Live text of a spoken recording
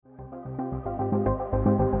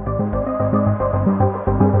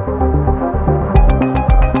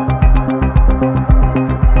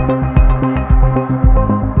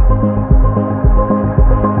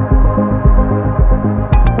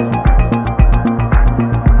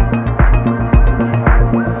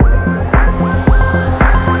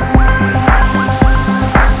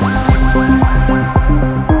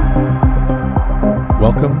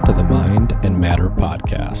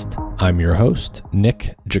I'm your host,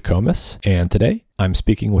 Nick Jikomes, and today I'm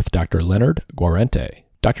speaking with Dr. Leonard Guarente.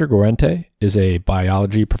 Dr. Guarente is a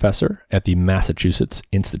biology professor at the Massachusetts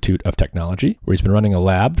Institute of Technology, where he's been running a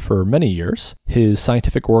lab for many years. His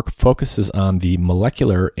scientific work focuses on the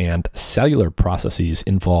molecular and cellular processes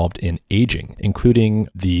involved in aging, including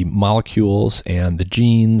the molecules and the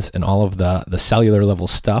genes and all of the cellular level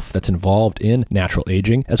stuff that's involved in natural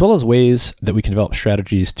aging, as well as ways that we can develop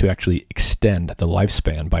strategies to actually extend the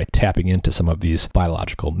lifespan by tapping into some of these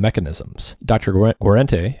biological mechanisms. Dr.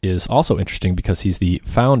 Guarente is also interesting because he's the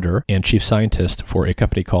founder and chief scientist for a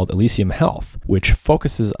company called Elysium Health, which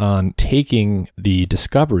focuses on taking the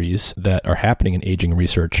discoveries that are happening in aging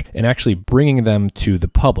research and actually bringing them to the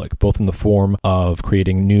public, both in the form of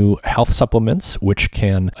creating new health supplements, which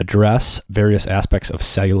can address various aspects of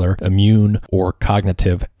cellular, immune, or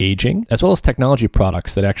cognitive aging, as well as technology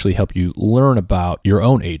products that actually help you learn about your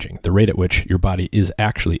own aging, the rate at which your body is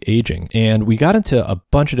actually aging. And we got into a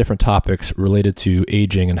bunch of different topics related to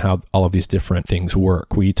aging and how all of these different things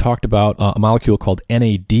work. We talked about a molecule called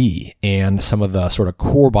NAD and some of the sort of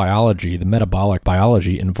core biology, the metabolic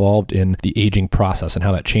biology involved in the aging process and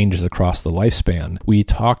how that changes across the lifespan. We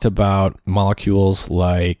talked about molecules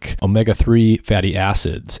like omega-3 fatty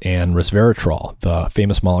acids and resveratrol, the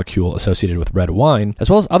famous molecule associated with red wine, as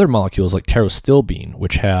well as other molecules like pterostilbene,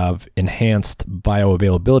 which have enhanced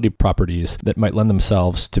bioavailability properties that might lend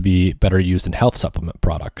themselves to be better used in health supplement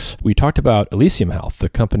products. We talked about Elysium Health, the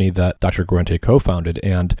company that Dr. Guarente co-founded,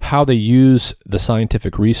 and how they use the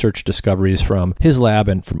scientific research discoveries from his lab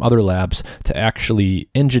and from other labs to actually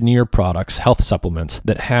engineer products, health supplements,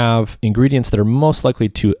 that have ingredients that are most likely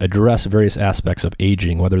to address various aspects of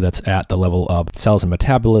aging, whether that's at the level of cells and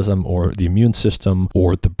metabolism or the immune system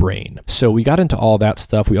or the brain. So we got into all that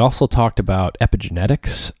stuff. We also talked about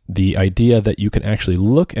epigenetics, the idea that you can actually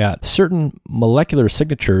look at certain molecular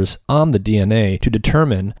signatures on the DNA to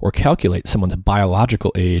determine or calculate someone's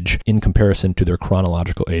biological age in comparison to their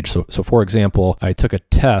chronological age. So for example, I took a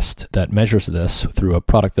test that measures this through a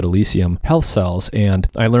product that Elysium Health sells, and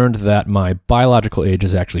I learned that my biological age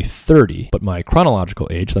is actually 30, but my chronological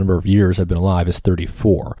age, the number of years I've been alive, is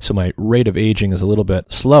 34. So my rate of aging is a little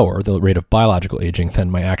bit slower, the rate of biological aging,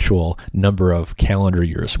 than my actual number of calendar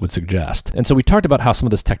years would suggest. And so we talked about how some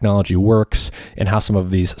of this technology works and how some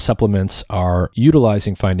of these supplements are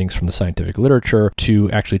utilizing findings from the scientific literature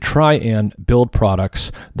to actually try and build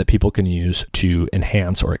products that people can use to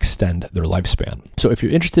enhance or extend their lifespan. So if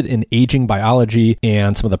you're interested in aging biology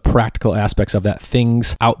and some of the practical aspects of that,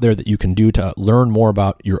 things out there that you can do to learn more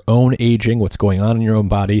about your own aging, what's going on in your own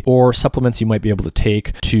body, or supplements you might be able to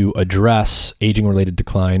take to address aging-related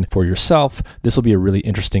decline for yourself, this will be a really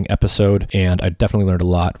interesting episode, and I definitely learned a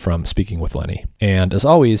lot from speaking with Lenny. And as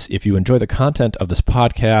always, if you enjoy the content of this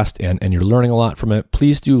podcast and you're learning a lot from it,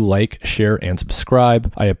 please do like, share, and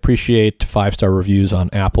subscribe. I appreciate 5-star reviews on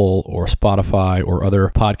Apple or Spotify or other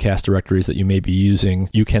podcast directories that you may be using.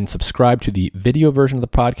 You can subscribe to the video version of the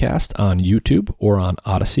podcast on YouTube or on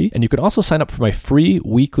Odyssey. And you can also sign up for my free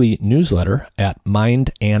weekly newsletter at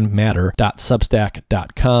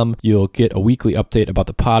mindandmatter.substack.com. You'll get a weekly update about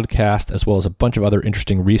the podcast, as well as a bunch of other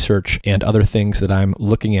interesting research and other things that I'm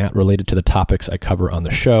looking at related to the topics I cover on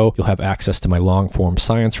the show. You'll have access to my long-form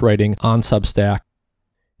science writing on Substack.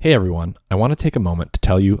 Hey everyone, I want to take a moment to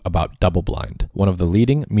tell you about DoubleBlind, one of the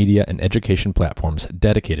leading media and education platforms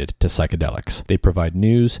dedicated to psychedelics. They provide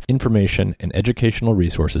news, information, and educational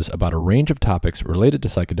resources about a range of topics related to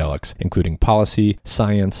psychedelics, including policy,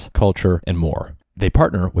 science, culture, and more. They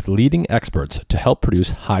partner with leading experts to help produce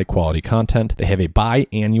high-quality content. They have a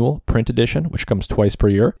biannual print edition, which comes twice per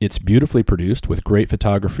year. It's beautifully produced with great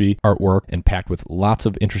photography, artwork, and packed with lots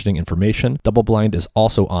of interesting information. DoubleBlind is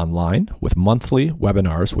also online with monthly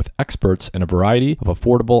webinars with experts and a variety of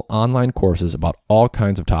affordable online courses about all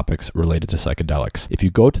kinds of topics related to psychedelics. If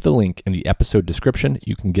you go to the link in the episode description,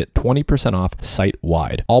 you can get 20% off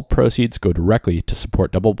site-wide. All proceeds go directly to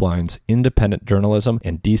support DoubleBlind's independent journalism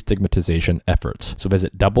and destigmatization efforts. So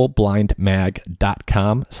visit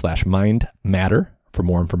doubleblindmag.com/mindmatter for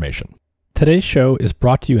more information. Today's show is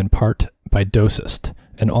brought to you in part by Dosist,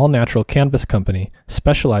 an all-natural cannabis company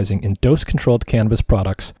specializing in dose-controlled cannabis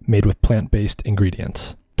products made with plant-based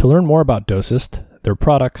ingredients. To learn more about Dosist, their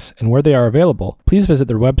products, and where they are available, please visit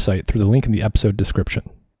their website through the link in the episode description.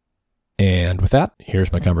 And with that,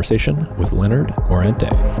 here's my conversation with Leonard Guarente.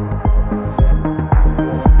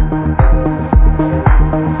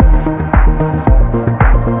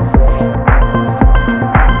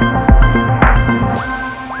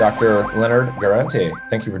 Dr. Leonard Guarente,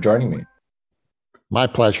 thank you for joining me. My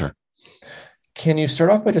pleasure. Can you start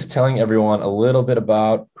off by just telling everyone a little bit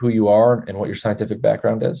about who you are and what your scientific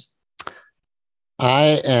background is?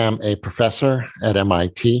 I am a professor at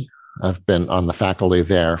MIT. I've been on the faculty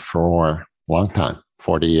there for a long time,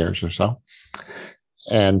 40 years or so.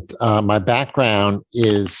 And my background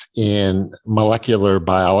is in molecular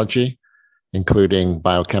biology, including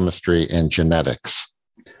biochemistry and genetics.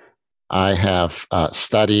 I have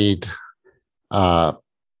studied a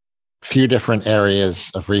few different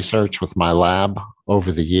areas of research with my lab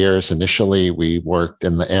over the years. Initially, we worked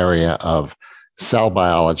in the area of cell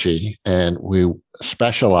biology, and we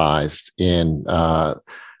specialized in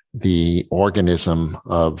the organism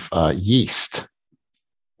of yeast,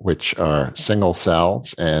 which are single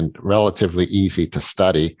cells and relatively easy to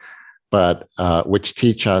study, but which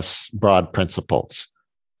teach us broad principles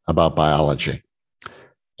about biology.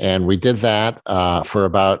 And we did that for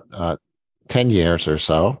about 10 years or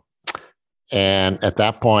so. And at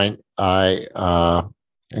that point, I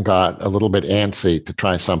got a little bit antsy to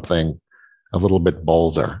try something a little bit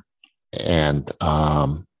bolder. And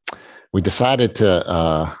we decided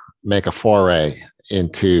to make a foray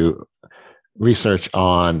into research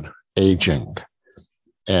on aging.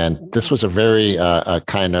 And this was a very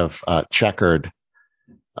kind of checkered,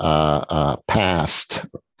 past,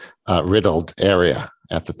 riddled area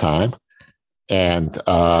at the time. And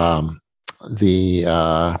the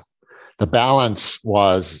balance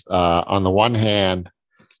was, on the one hand,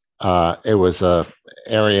 it was an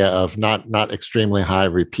area of not extremely high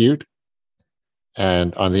repute.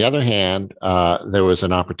 And on the other hand, there was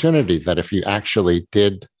an opportunity that if you actually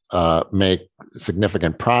did make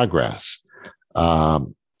significant progress,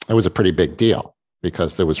 it was a pretty big deal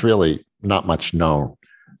because there was really not much known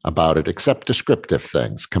about it except descriptive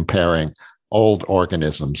things, comparing old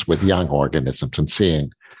organisms with young organisms and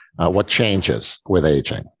seeing what changes with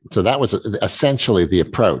aging. So that was essentially the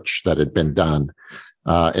approach that had been done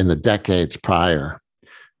in the decades prior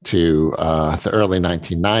to the early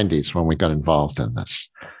 1990s when we got involved in this.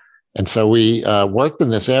 And so we worked in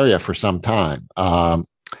this area for some time.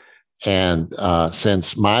 And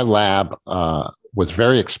since my lab was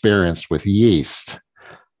very experienced with yeast,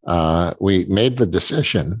 we made the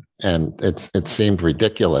decision, and it seemed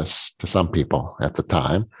ridiculous to some people at the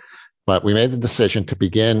time, but we made the decision to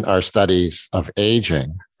begin our studies of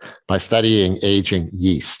aging by studying aging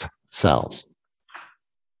yeast cells.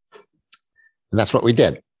 And that's what we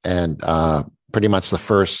did. And pretty much the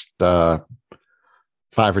first 5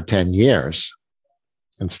 or 10 years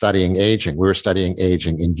in studying aging, we were studying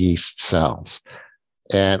aging in yeast cells.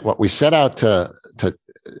 And what we set out to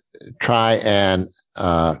try and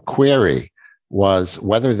query was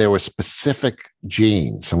whether there were specific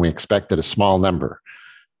genes, and we expected a small number,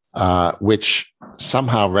 which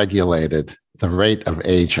somehow regulated the rate of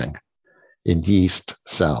aging in yeast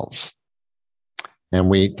cells. And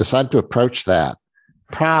we decided to approach that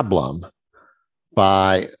problem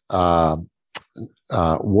by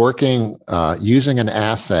working using an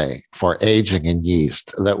assay for aging in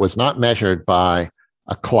yeast that was not measured by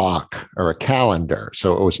a clock or a calendar.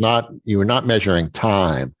 So it was not, you were not measuring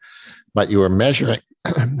time, but you were measuring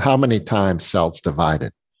how many times cells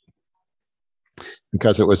divided.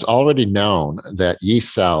 Because it was already known that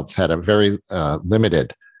yeast cells had a very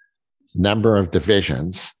limited number of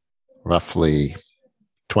divisions, roughly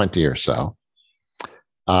 20 or so,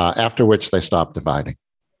 after which they stopped dividing.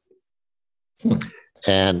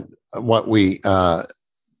 And what we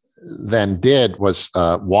then did was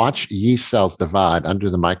watch yeast cells divide under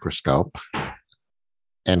the microscope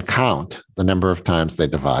and count the number of times they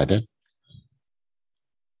divided.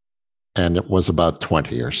 And it was about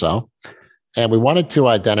 20 or so. And we wanted to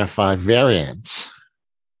identify variants,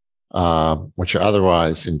 which are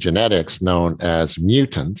otherwise in genetics known as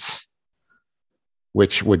mutants,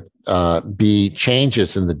 which would be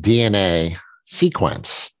changes in the DNA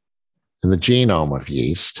sequence in the genome of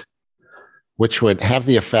yeast, which would have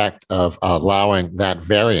the effect of allowing that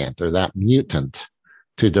variant or that mutant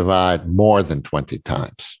to divide more than 20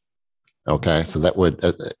 times. Okay, so that would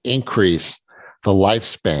increase the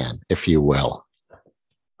lifespan, if you will,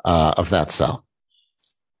 of that cell.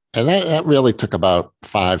 And that really took about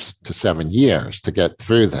 5 to 7 years to get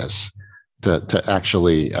through this, to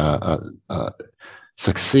actually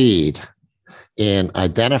succeed in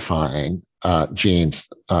identifying genes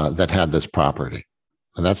that had this property.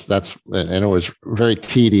 And and it was very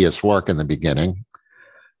tedious work in the beginning.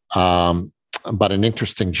 But an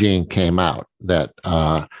interesting gene came out that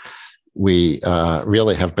we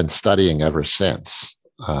really have been studying ever since,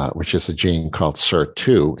 which is a gene called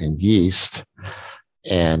SIR2 in yeast.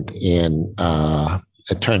 And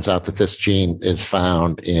it turns out that this gene is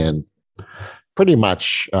found in pretty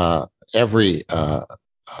much every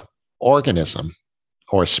organism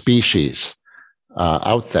or species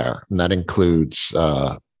out there, and that includes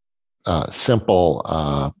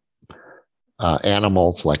simple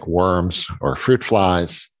animals like worms or fruit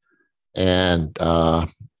flies, and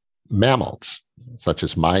mammals such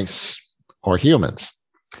as mice or humans.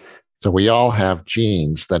 So we all have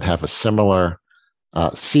genes that have a similar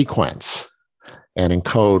sequence and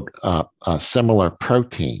encode similar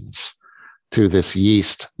proteins to this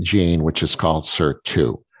yeast gene, which is called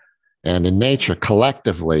SIR2. And in nature,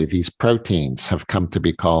 collectively, these proteins have come to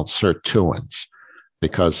be called sirtuins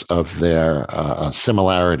because of their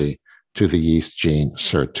similarity to the yeast gene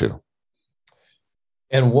SIR2.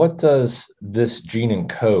 And what does this gene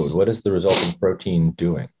encode? What is the resulting protein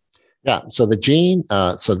doing? Yeah, so the gene,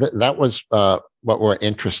 that was what we're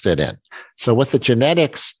interested in. So what the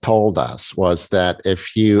genetics told us was that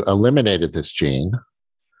if you eliminated this gene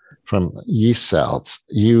from yeast cells,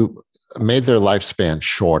 you made their lifespan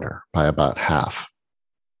shorter by about half.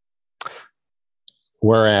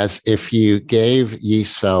 Whereas if you gave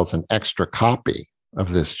yeast cells an extra copy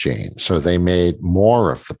of this gene, so they made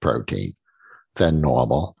more of the protein than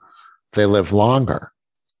normal, they live longer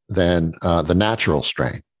than the natural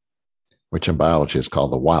strain, which in biology is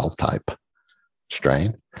called the wild type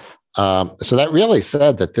strain. So that really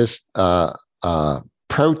said that this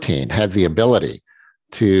protein had the ability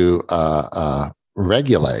to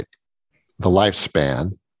regulate the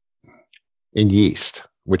lifespan in yeast,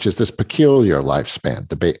 which is this peculiar lifespan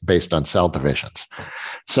based on cell divisions.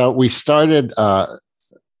 So we started the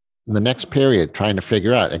next period trying to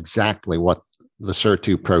figure out exactly what the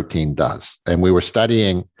SIR2 protein does. And we were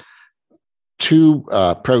studying two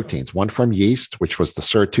proteins, one from yeast, which was the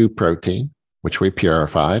SIR2 protein, which we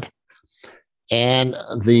purified, and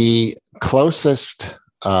the closest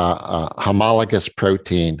homologous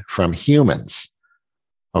protein from humans,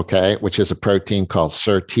 okay, which is a protein called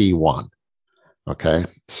SIRT1. Okay,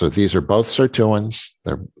 so these are both sirtuins.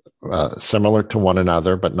 They're similar to one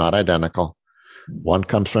another, but not identical. One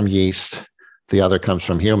comes from yeast, the other comes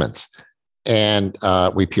from humans. And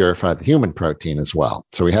we purified the human protein as well.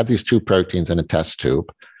 So we had these two proteins in a test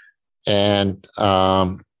tube. And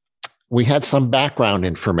we had some background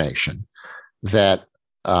information that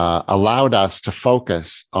allowed us to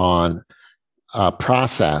focus on a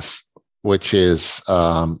process which is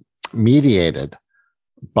mediated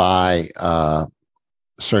by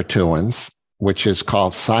sirtuins, which is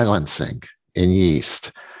called silencing in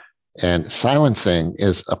yeast. And silencing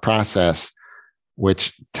is a process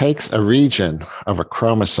which takes a region of a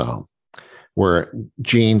chromosome where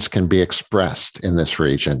genes can be expressed in this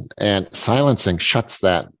region, and silencing shuts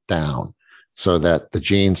that down so that the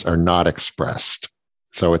genes are not expressed.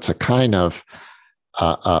 So it's a kind of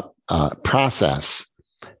process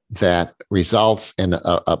that results in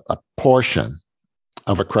a portion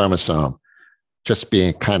of a chromosome just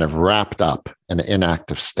being kind of wrapped up in an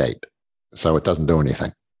inactive state. So it doesn't do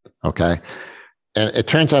anything. Okay. And it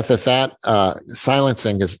turns out that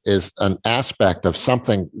silencing is an aspect of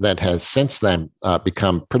something that has since then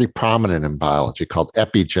become pretty prominent in biology called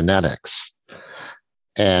epigenetics.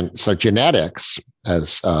 And so genetics,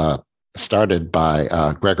 as started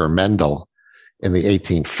by Gregor Mendel in the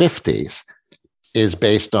 1850s, is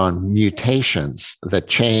based on mutations that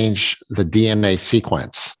change the DNA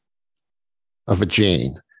sequence of a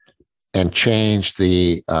gene and change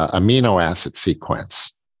the amino acid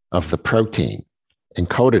sequence of the protein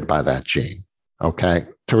encoded by that gene, okay,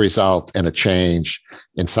 to result in a change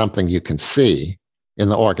in something you can see in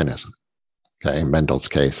the organism. Okay, in Mendel's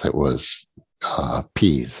case, it was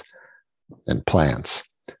peas and plants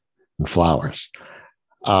and flowers.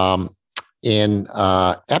 In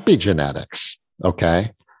epigenetics,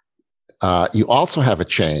 okay, you also have a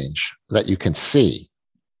change that you can see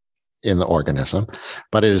in the organism,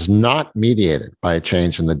 but it is not mediated by a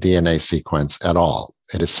change in the DNA sequence at all.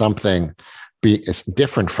 It is something, it's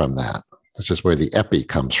different from that, which is where the epi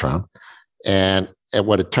comes from. And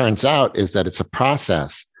what it turns out is that it's a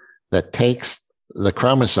process that takes the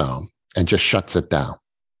chromosome and just shuts it down.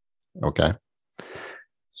 Okay.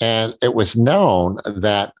 And it was known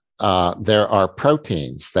that there are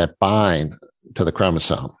proteins that bind to the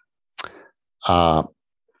chromosome that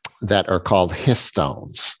are called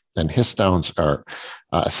histones. And histones are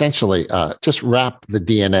essentially just wrap the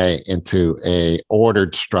DNA into a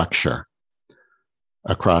ordered structure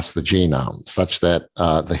across the genome, such that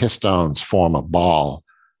the histones form a ball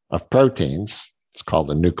of proteins. It's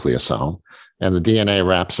called a nucleosome, and the DNA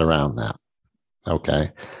wraps around them.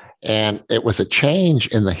 Okay. And it was a change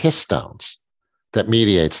in the histones that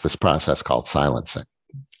mediates this process called silencing,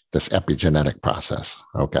 this epigenetic process.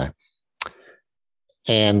 Okay.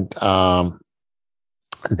 And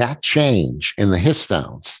that change in the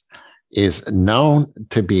histones is known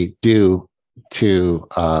to be due to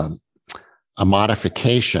a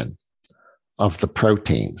modification of the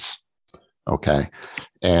proteins. Okay.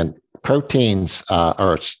 And proteins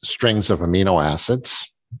are strings of amino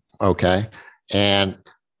acids. Okay. And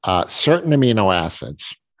certain amino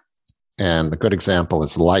acids, and a good example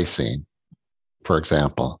is lysine, for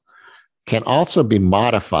example, can also be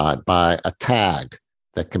modified by a tag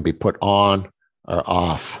that can be put on or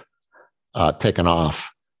off, taken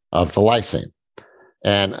off of the lysine.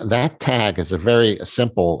 And that tag is a very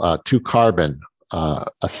simple 2-carbon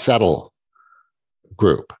acetyl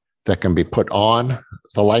group that can be put on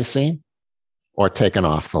the lysine or taken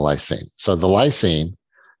off the lysine. So the lysine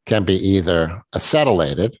can be either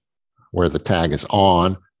acetylated, where the tag is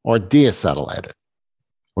on, or deacetylated,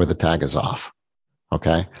 where the tag is off.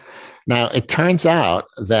 Okay. Now, it turns out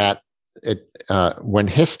that when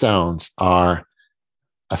histones are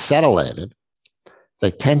acetylated, they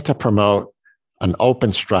tend to promote an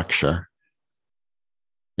open structure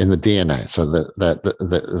in the DNA. So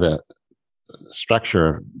the structure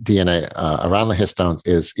of DNA around the histones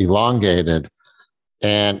is elongated,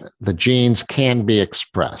 and the genes can be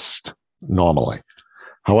expressed normally.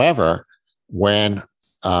 However, when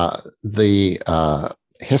the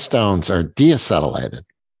histones are deacetylated,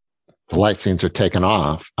 the lysines are taken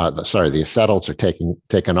off. The acetyls are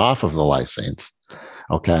taken off of the lysines.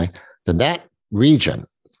 Okay, then that region,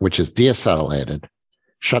 which is deacetylated,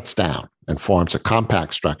 shuts down and forms a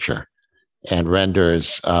compact structure and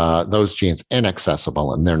renders those genes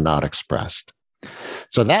inaccessible, and they're not expressed.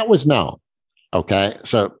 So that was known. Okay,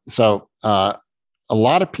 so a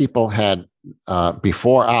lot of people had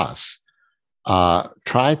before us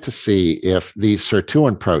tried to see if these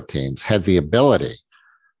sirtuin proteins had the ability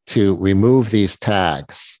to remove these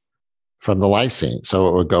tags from the lysine. So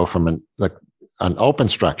it would go from an open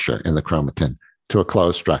structure in the chromatin to a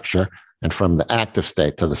closed structure, and from the active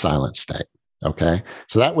state to the silent state. Okay.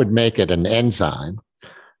 So that would make it an enzyme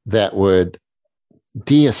that would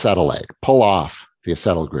deacetylate, pull off the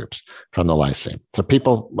acetyl groups from the lysine. So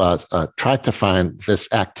people tried to find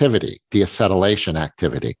this activity, deacetylation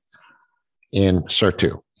activity, in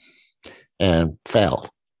Sirtu, and failed.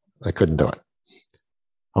 They couldn't do it.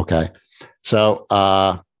 Okay. So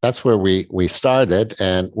that's where we started,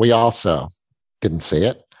 and we also didn't see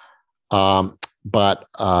it. But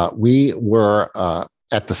we were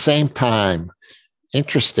at the same time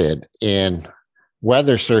interested in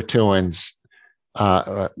whether sirtuins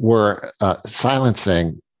were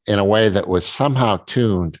silencing in a way that was somehow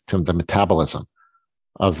tuned to the metabolism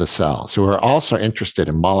of the cell. So we were also interested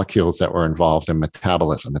in molecules that were involved in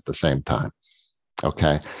metabolism at the same time.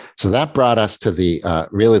 Okay, so that brought us to the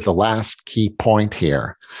really the last key point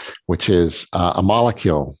here, which is a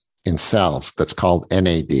molecule in cells that's called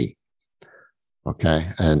NAD.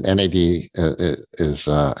 Okay, and NAD is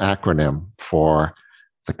an acronym for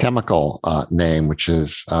the chemical name, which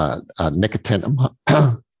is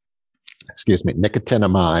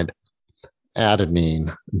nicotinamide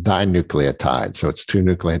adenine dinucleotide. So it's 2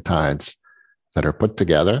 nucleotides that are put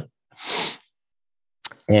together,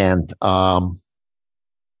 and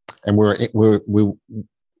we're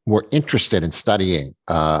interested in studying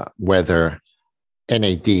whether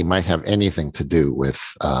NAD might have anything to do with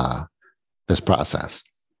this process.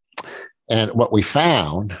 And what we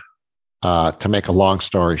found, to make a long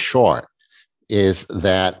story short, is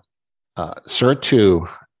that Sirtu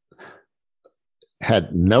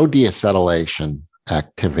had no deacetylation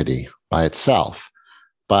activity by itself.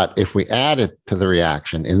 But if we added to the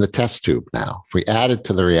reaction in the test tube now, if we added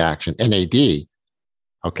to the reaction NAD,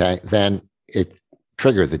 okay, then it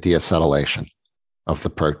triggered the deacetylation of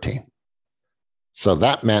the protein. So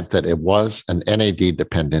that meant that it was an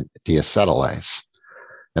NAD-dependent deacetylase.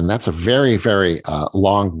 And that's a very, very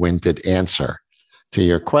long-winded answer to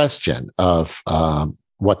your question of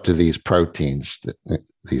what do these proteins,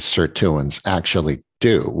 these sirtuins, actually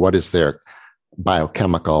do? What is their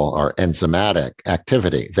biochemical or enzymatic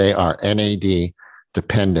activity? They are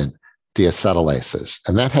NAD-dependent deacetylases.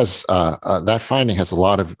 And that has that finding has a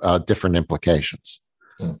lot of different implications.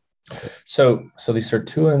 So these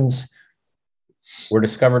sirtuins were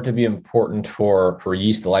discovered to be important for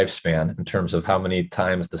yeast lifespan in terms of how many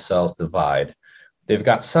times the cells divide. They've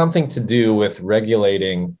got something to do with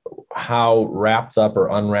regulating how wrapped up or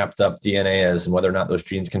unwrapped up DNA is and whether or not those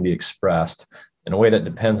genes can be expressed in a way that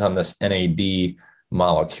depends on this NAD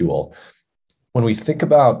molecule. When we think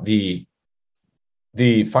about the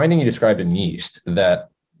finding you described in yeast, that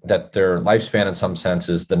their lifespan in some sense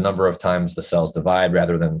is the number of times the cells divide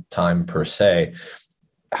rather than time per se,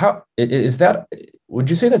 how is that? Would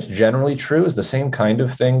you say that's generally true? Is the same kind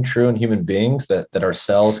of thing true in human beings, that our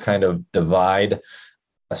cells kind of divide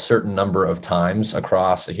a certain number of times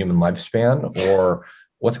across a human lifespan, or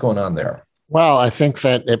what's going on there? Well, I think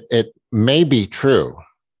that it may be true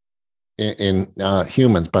in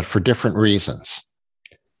humans, but for different reasons.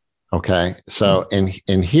 Okay, so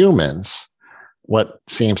in humans, what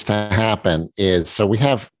seems to happen is, so we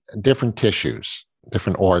have different tissues,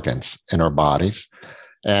 different organs in our bodies,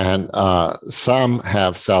 and some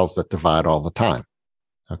have cells that divide all the time.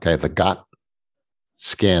 Okay, the gut,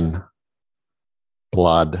 skin,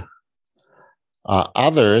 blood.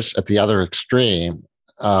 Others at the other extreme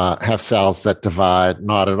have cells that divide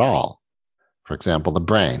not at all. For example, the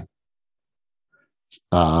brain.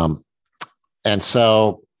 And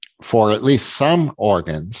so for at least some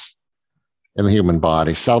organs in the human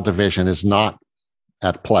body, cell division is not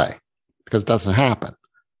at play because it doesn't happen.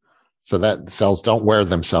 So that cells don't wear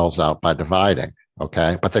themselves out by dividing,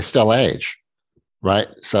 okay? But they still age, right?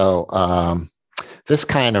 So this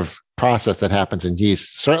kind of process that happens in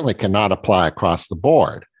yeast certainly cannot apply across the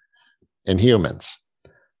board in humans,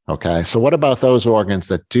 okay? So what about those organs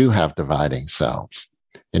that do have dividing cells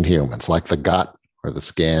in humans, like the gut or the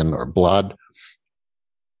skin or blood?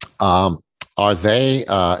 Are they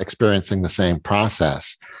experiencing the same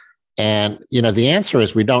process? And, the answer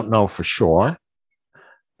is we don't know for sure,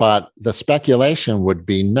 but the speculation would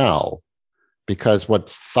be no, because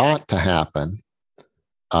what's thought to happen,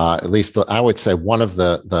 at least I would say one of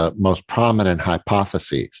the most prominent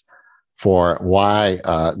hypotheses for why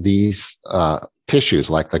these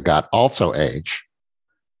tissues like the gut also age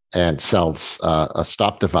and cells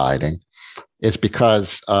stop dividing is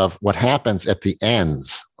because of what happens at the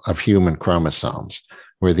ends of human chromosomes,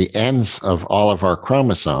 where the ends of all of our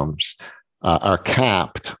chromosomes are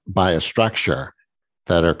capped by a structure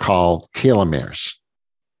that are called telomeres.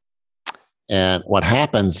 And what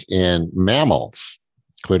happens in mammals,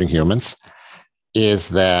 including humans, is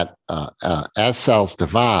that as cells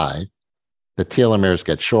divide, the telomeres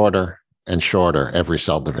get shorter and shorter every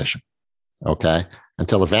cell division, okay?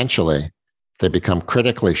 Until eventually they become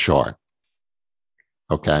critically short,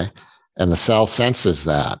 okay? And the cell senses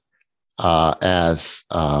that as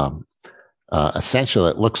essentially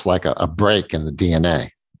it looks like a break in the DNA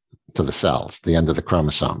to the cells, the end of the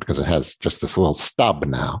chromosome, because it has just this little stub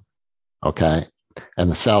now, okay?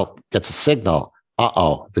 And the cell gets a signal,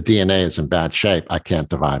 the DNA is in bad shape, I can't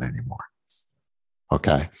divide anymore,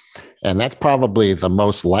 okay? And that's probably the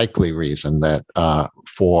most likely reason that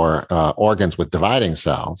for organs with dividing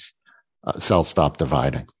cells, cells stop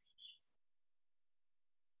dividing.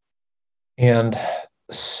 And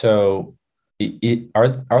so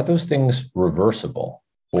are those things reversible,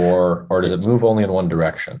 or does it move only in one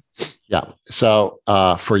direction? Yeah. So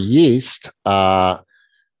for yeast,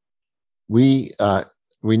 we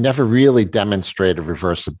never really demonstrated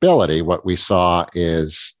reversibility. What we saw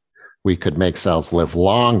is we could make cells live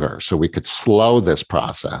longer, so we could slow this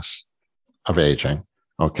process of aging,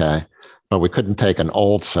 okay? But we couldn't take an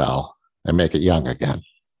old cell and make it young again,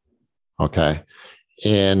 okay?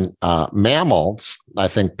 In mammals, I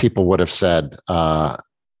think people would have said the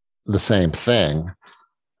same thing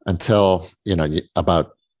until,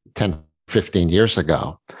 about 10, 15 years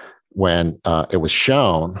ago, when it was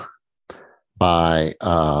shown by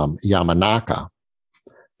Yamanaka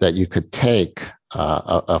that you could take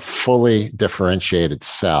a fully differentiated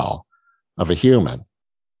cell of a human,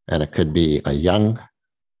 and it could be a young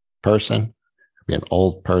person, it could be an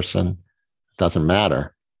old person, doesn't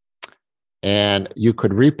matter. And you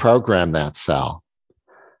could reprogram that cell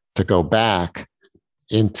to go back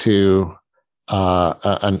into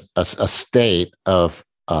a state of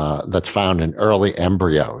that's found in early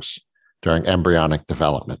embryos during embryonic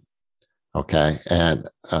development. Okay, and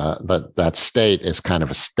that state is kind of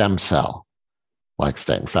a stem cell-like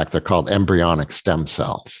state. In fact, they're called embryonic stem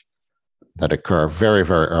cells that occur very,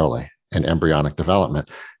 very early in embryonic development.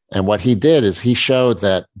 And what he did is he showed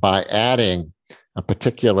that by adding a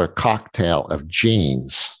particular cocktail of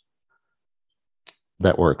genes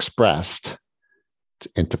that were expressed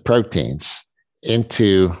into proteins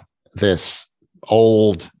into this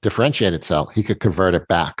old differentiated cell, he could convert it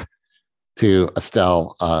back to a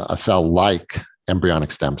cell like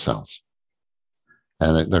embryonic stem cells.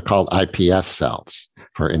 And they're called iPS cells,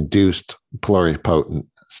 for induced pluripotent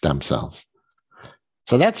stem cells.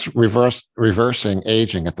 So that's reversing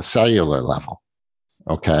aging at the cellular level,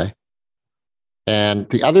 okay? And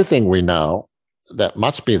the other thing we know that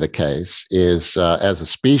must be the case is as a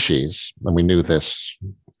species, and we knew this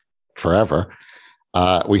forever,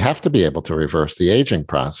 we have to be able to reverse the aging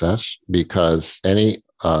process, because any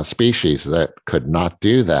species that could not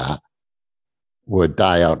do that would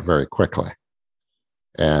die out very quickly.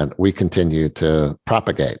 And we continue to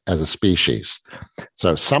propagate as a species.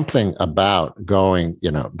 So something about going,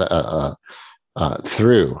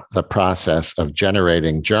 through the process of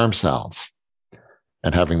generating germ cells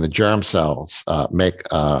and having the germ cells make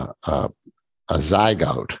a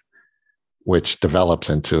zygote, which develops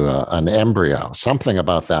into an embryo. Something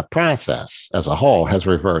about that process as a whole has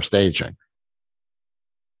reversed aging.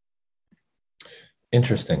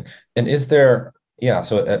 Interesting. And is there,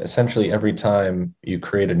 so essentially every time you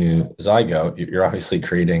create a new zygote, you're obviously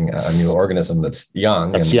creating a new organism that's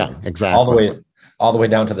young. That's young, exactly. All the way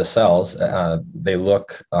down to the cells. They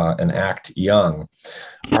look and act young.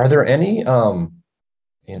 Are there any,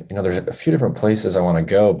 there's a few different places I want to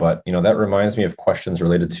go, but, that reminds me of questions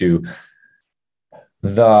related to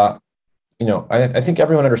I think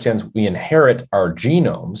everyone understands we inherit our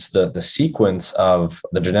genomes, the sequence of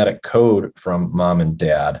the genetic code from mom and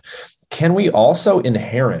dad. Can we also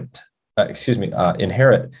inherit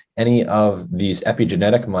any of these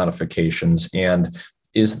epigenetic modifications? And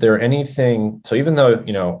is there anything, so even though,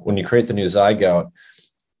 when you create the new zygote,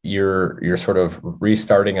 you're sort of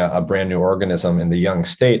restarting a brand new organism in the young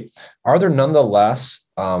state, are there nonetheless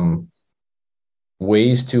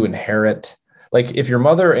ways to inherit? Like if your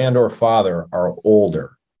mother and or father are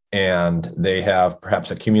older and they have perhaps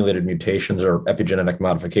accumulated mutations or epigenetic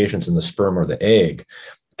modifications in the sperm or the egg,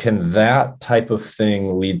 can that type of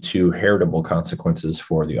thing lead to heritable consequences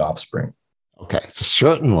for the offspring? Okay, so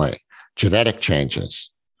certainly genetic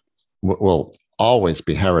changes will always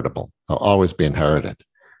be heritable. They'll always be inherited.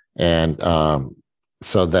 And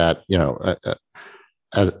so that,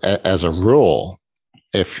 as a rule,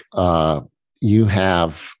 if you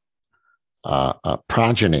have a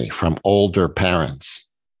progeny from older parents,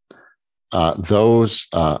 those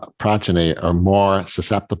progeny are more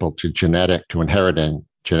susceptible to inheriting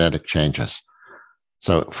genetic changes.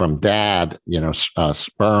 So from dad,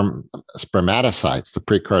 spermatocytes, the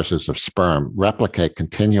precursors of sperm, replicate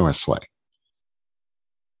continuously.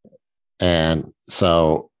 And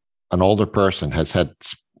so an older person has had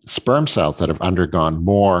sperm cells that have undergone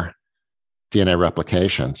more DNA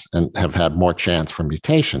replications and have had more chance for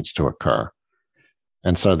mutations to occur.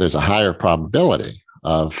 And so there's a higher probability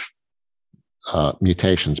of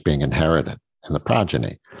mutations being inherited in the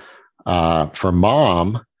progeny. For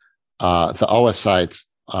mom, the oocytes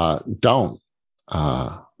don't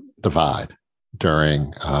divide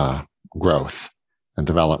during growth and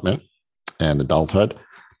development and adulthood,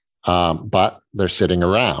 but they're sitting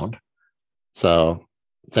around. So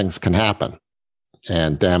things can happen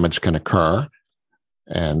and damage can occur.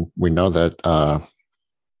 And we know that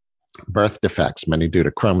birth defects, many due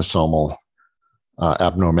to chromosomal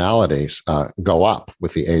abnormalities, go up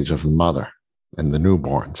with the age of the mother and the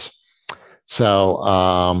newborns.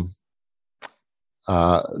 So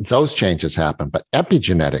those changes happen, but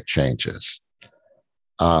epigenetic changes,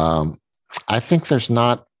 I think there's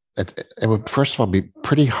not, it would first of all be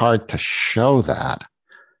pretty hard to show that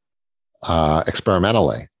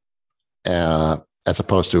experimentally, as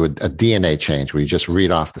opposed to a DNA change where you just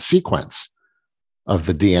read off the sequence of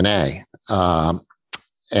the DNA.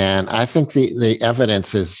 And I think the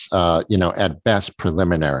evidence is, at best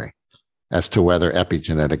preliminary as to whether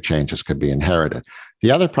epigenetic changes could be inherited.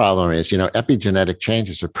 The other problem is, epigenetic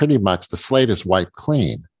changes are pretty much, the slate is wiped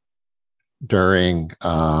clean during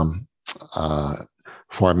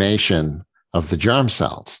formation of the germ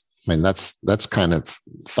cells. I mean, that's kind of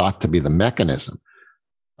thought to be the mechanism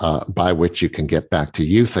by which you can get back to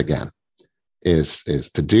youth again, is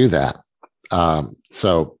to do that.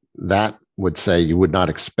 So that would say you would not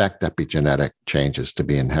expect epigenetic changes to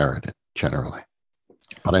be inherited generally.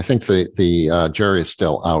 But I think the jury is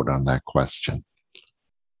still out on that question.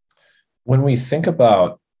 When we think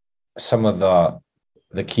about some of the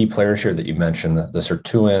key players here that you mentioned, the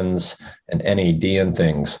sirtuins and NAD and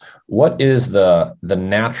things, what is the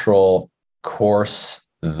natural course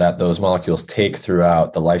that those molecules take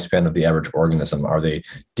throughout the lifespan of the average organism? Are they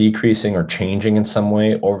decreasing or changing in some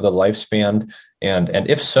way over the lifespan? And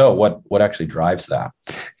if so, what actually drives that?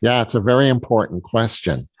 Yeah, it's a very important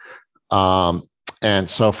question. And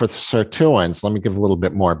so for the sirtuins, let me give a little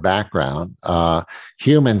bit more background.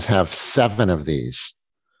 Humans have 7 of these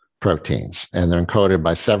proteins, and they're encoded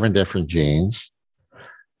by 7 different genes.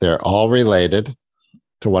 They're all related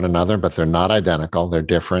to one another, but they're not identical. They're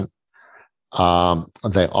different.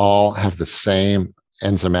 They all have the same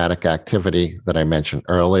enzymatic activity that I mentioned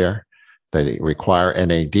earlier. They require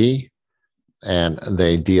NAD, and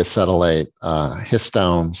they deacetylate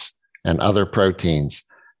histones and other proteins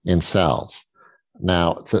in cells.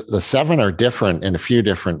 Now, the seven are different in a few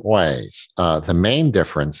different ways. The main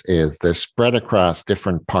difference is they're spread across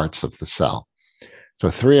different parts of the cell. So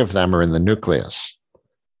three of them are in the nucleus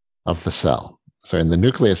of the cell. So in the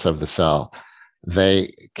nucleus of the cell,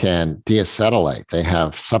 they can deacetylate. They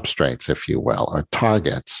have substrates, if you will, or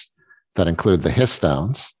targets that include the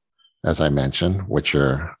histones, as I mentioned, which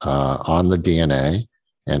are on the DNA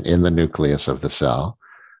and in the nucleus of the cell.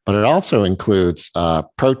 But it also includes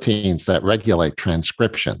proteins that regulate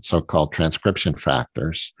transcription, so-called transcription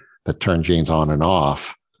factors that turn genes on and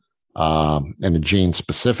off in a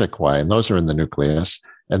gene-specific way. And those are in the nucleus.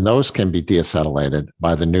 And those can be deacetylated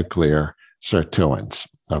by the nuclear sirtuins.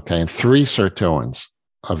 Okay, and 3 sirtuins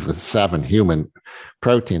of the 7 human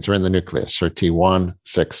proteins are in the nucleus, SIRT1,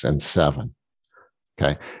 6, and 7.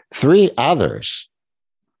 Okay, 3 others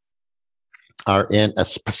are in a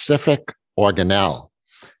specific organelle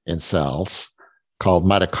in cells called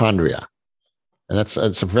mitochondria. And it's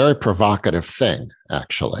a very provocative thing,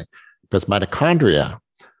 actually, because mitochondria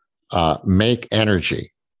make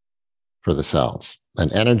energy for the cells.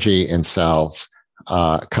 And energy in cells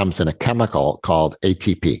comes in a chemical called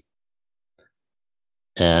ATP.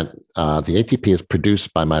 And the ATP is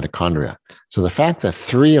produced by mitochondria. So the fact that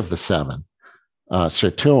 3 of the 7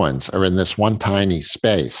 sirtuins are in this one tiny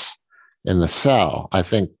space in the cell, I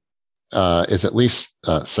think, is at least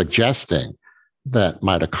suggesting that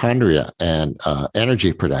mitochondria and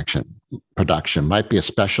energy production might be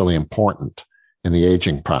especially important in the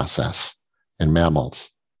aging process in mammals.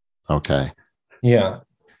 Okay. Yeah,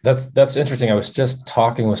 that's interesting. I was just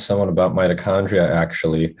talking with someone about mitochondria,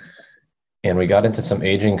 actually, and we got into some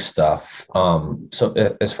aging stuff. So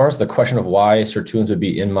as far as the question of why sirtuins would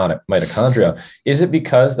be in mitochondria, is it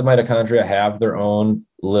because the mitochondria have their own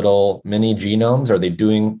little mini genomes? Are they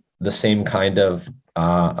doing the same kind of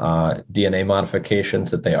DNA modifications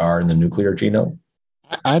that they are in the nuclear genome?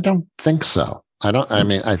 I don't think so. I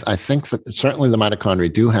think that certainly the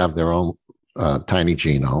mitochondria do have their own tiny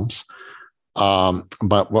genomes.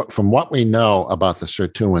 But from what we know about the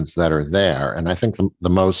sirtuins that are there, and I think the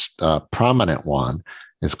most prominent one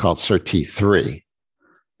is called SIRT3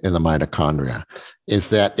 in the mitochondria, is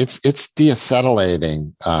that it's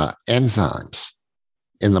deacetylating enzymes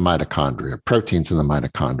in the mitochondria, proteins in the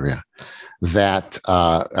mitochondria that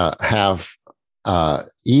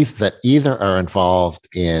that either are involved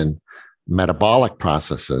in metabolic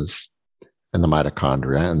processes in the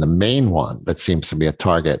mitochondria, and the main one that seems to be a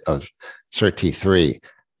target of SIRT3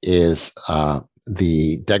 is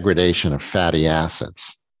the degradation of fatty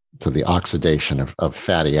acids, so the oxidation of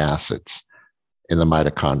fatty acids in the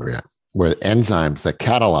mitochondria, where enzymes that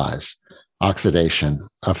catalyze oxidation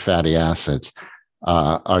of fatty acids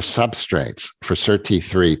are substrates for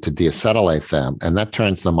SIRT3 to deacetylate them, and that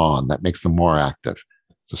turns them on, that makes them more active.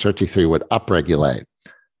 So SIRT3 would upregulate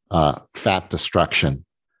fat destruction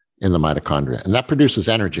in the mitochondria. And that produces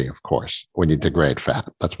energy, of course, when you degrade fat.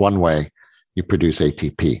 That's one way you produce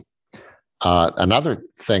ATP. Another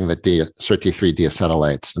thing that SIRT3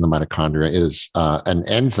 deacetylates in the mitochondria is an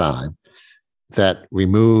enzyme that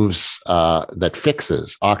removes, that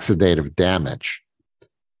fixes oxidative damage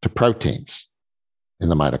to proteins in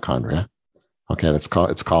the mitochondria. Okay,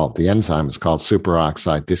 the enzyme is called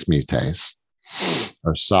superoxide dismutase,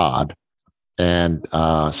 or SOD. And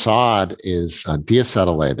SOD is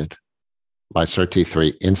deacetylated by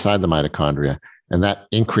SIRT3 inside the mitochondria, and that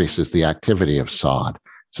increases the activity of SOD.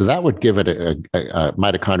 So that would give it a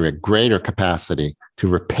mitochondria greater capacity to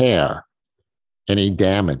repair any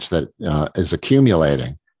damage that is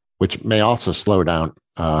accumulating, which may also slow down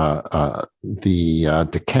the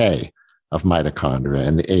decay of mitochondria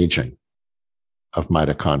and the aging of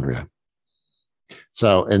mitochondria.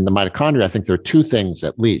 So in the mitochondria, I think there are 2 things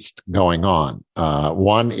at least going on.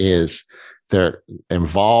 One is they're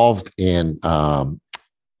involved in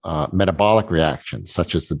metabolic reactions,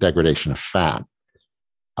 such as the degradation of fat.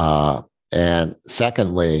 And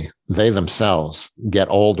secondly, they themselves get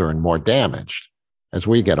older and more damaged as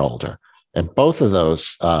we get older. And both of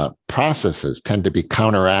those processes tend to be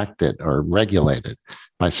counteracted or regulated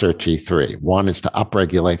by SIRT3. One is to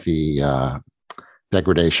upregulate the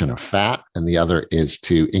degradation of fat, and the other is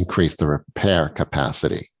to increase the repair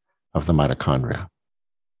capacity of the mitochondria.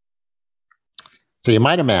 So you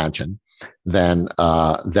might imagine then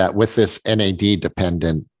that with this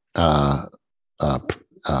NAD-dependent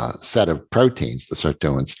set of proteins, the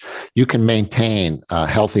sirtuins, you can maintain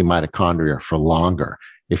healthy mitochondria for longer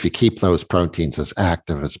if you keep those proteins as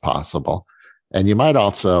active as possible. And you might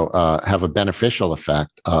also have a beneficial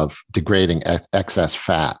effect of degrading excess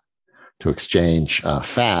fat to exchange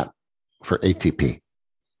fat for ATP.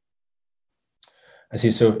 I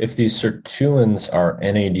see. So if these sirtuins are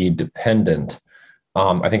NAD dependent,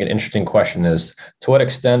 I think an interesting question is, to what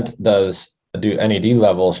extent do NAD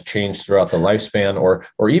levels change throughout the lifespan,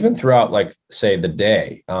 or even throughout, like, say, the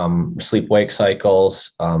day, sleep wake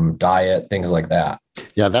cycles, diet, things like that?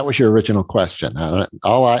 Yeah, that was your original question.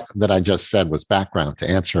 That I just said was background to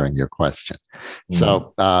answering your question.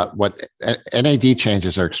 So, what NAD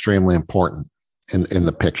changes are extremely important in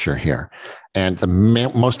the picture here, and the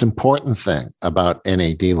most important thing about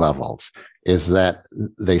NAD levels is that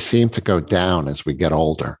they seem to go down as we get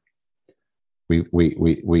older. We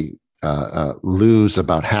lose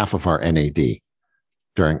about half of our NAD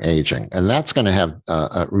during aging, and that's going to have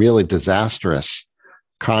a really disastrous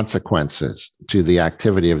consequences to the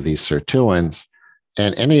activity of these sirtuins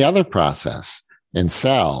and any other process in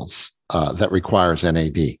cells that requires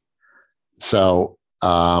NAD. So,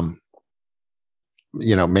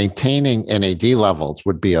 maintaining NAD levels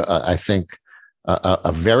would be, I think,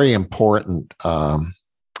 a very important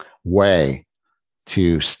way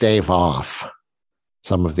to stave off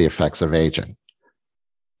some of the effects of aging.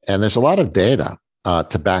 And there's a lot of data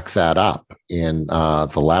to back that up in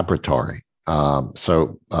the laboratory.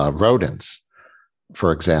 Rodents,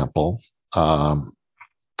 for example,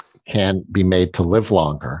 can be made to live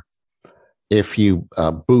longer if you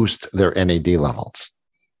boost their NAD levels.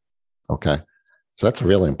 Okay. So that's a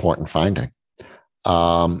really important finding.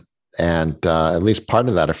 And at least part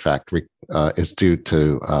of that effect is due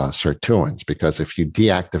to sirtuins, because if you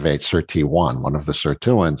deactivate SIRT1, one of the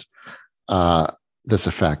sirtuins, this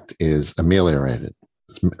effect is ameliorated.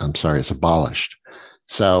 It's abolished.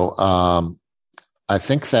 So I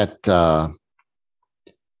think that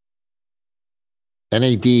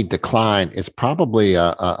NAD decline is probably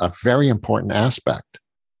a very important aspect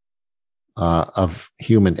of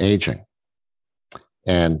human aging.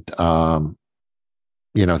 And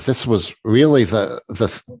this was really the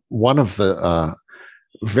one of the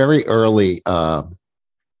very early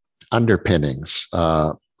underpinnings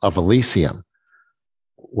of Elysium,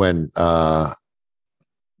 when the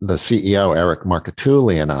CEO, Eric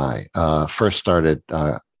Marcatulli, and I first started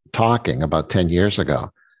talking about 10 years ago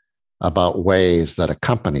about ways that a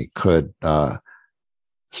company could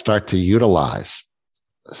start to utilize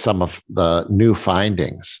some of the new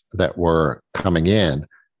findings that were coming in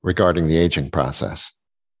regarding the aging process.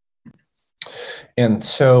 And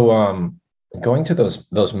so, going to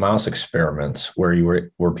those mouse experiments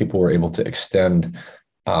where people were able to extend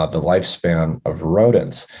the lifespan of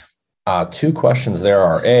rodents, two questions there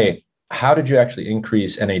are: A, how did you actually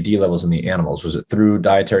increase NAD levels in the animals? Was it through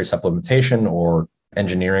dietary supplementation or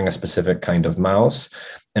engineering a specific kind of mouse?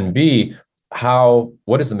 And B,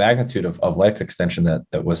 what is the magnitude of life extension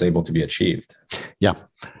that was able to be achieved? Yeah.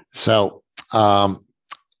 So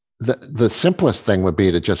the simplest thing would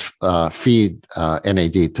be to just feed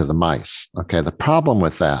NAD to the mice. Okay. The problem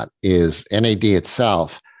with that is NAD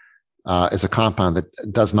itself is a compound that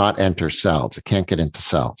does not enter cells. It can't get into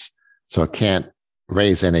cells. So it can't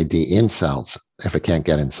raise NAD in cells if it can't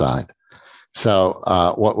get inside. So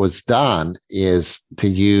what was done is to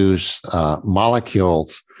use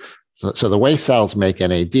molecules. So the way cells make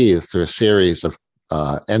NAD is through a series of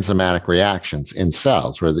enzymatic reactions in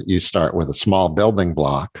cells, where you start with a small building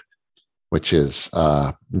block, which is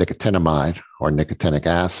nicotinamide or nicotinic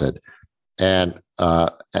acid, and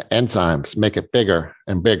enzymes make it bigger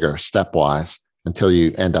and bigger stepwise until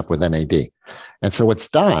you end up with NAD. And so what's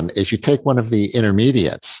done is you take one of the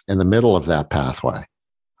intermediates in the middle of that pathway,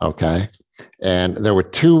 okay? And there were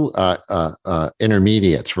two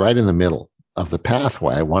intermediates right in the middle of the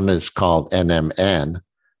pathway. One is called NMN,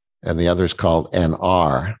 and the other is called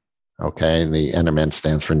NR, okay? And the NMN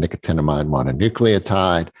stands for nicotinamide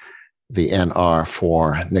mononucleotide, the NR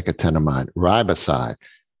for nicotinamide riboside.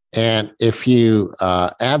 And if you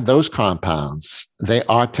add those compounds, they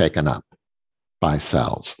are taken up by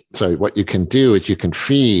cells. So what you can do is you can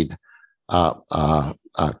feed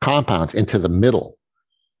compounds into the middle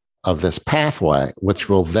of this pathway, which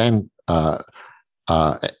will then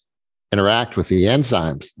interact with the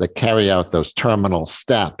enzymes that carry out those terminal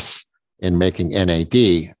steps in making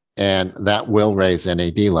NAD, and that will raise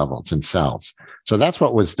NAD levels in cells. So that's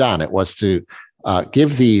what was done. It was to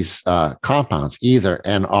give these compounds, either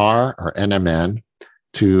NR or NMN,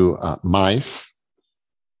 to mice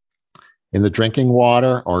in the drinking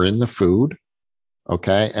water or in the food,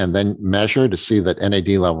 okay, and then measure to see that NAD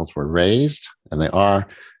levels were raised, and they are,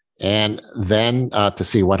 and then to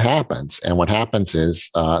see what happens. And what happens is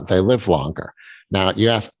they live longer. Now, you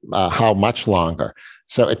asked how much longer.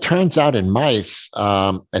 So it turns out in mice,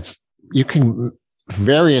 you can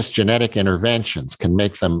various genetic interventions can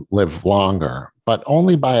make them live longer, but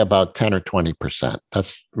only by about 10 or 20%.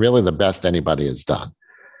 That's really the best anybody has done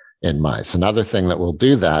in mice. Another thing that will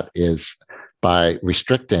do that is by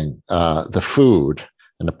restricting the food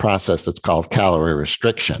in a process that's called calorie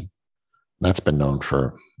restriction. That's been known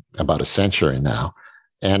for about a century now.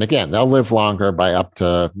 And again, they'll live longer by up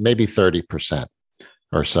to maybe 30%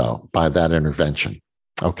 or so by that intervention.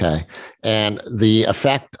 Okay. And the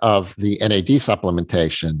effect of the NAD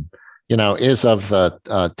supplementation, is of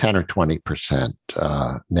the 10 or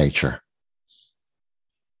 20% nature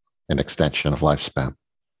in extension of lifespan.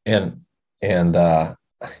 And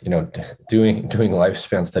doing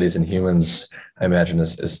lifespan studies in humans, I imagine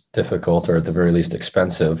is difficult, or at the very least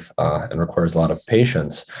expensive, and requires a lot of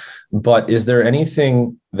patience. But is there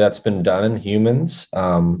anything that's been done in humans,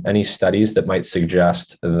 any studies that might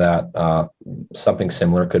suggest that something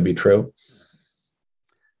similar could be true?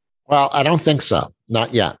 Well, I don't think so.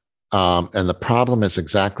 Not yet. And the problem is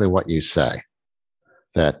exactly what you say,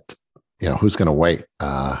 that, who's going to wait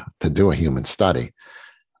to do a human study?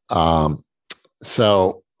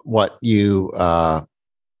 So what you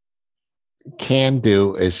can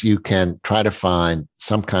do is you can try to find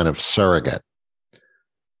some kind of surrogate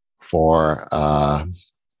for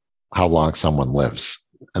how long someone lives.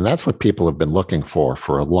 And that's what people have been looking for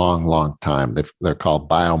a long, long time. They're called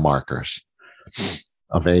biomarkers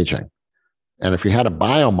of aging. And if you had a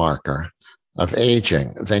biomarker of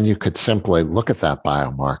aging, then you could simply look at that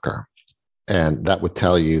biomarker, and that would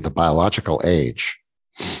tell you the biological age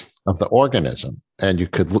of the organism. And you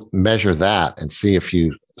could measure that and see if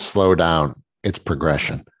you slow down its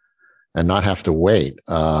progression and not have to wait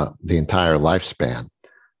the entire lifespan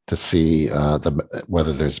to see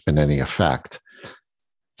whether there's been any effect.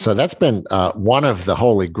 So that's been one of the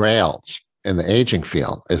holy grails in the aging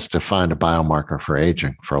field, is to find a biomarker for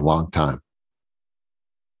aging for a long time.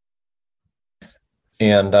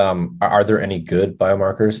 And are there any good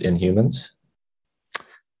biomarkers in humans?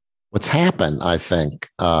 What's happened, I think,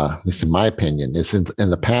 at least in my opinion, is in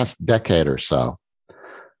the past decade or so,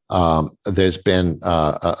 there's been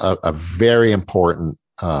a very important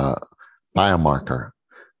biomarker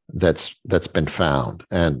that's been found.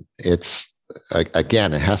 And it's,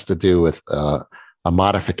 again, it has to do with a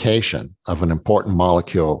modification of an important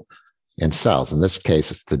molecule in cells. In this case,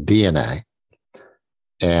 it's the DNA.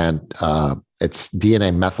 And it's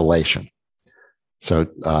DNA methylation. So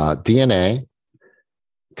DNA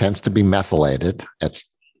tends to be methylated at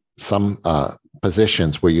some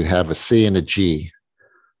positions where you have a C and a G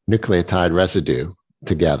nucleotide residue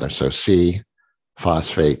together. So C,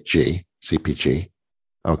 phosphate, G, CpG.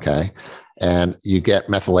 Okay. And you get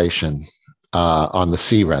methylation on the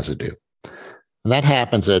C residue. And that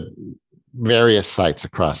happens at various sites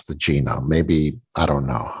across the genome, maybe, I don't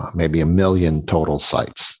know, maybe 1 million total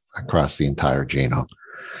sites across the entire genome.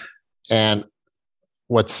 And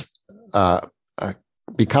what's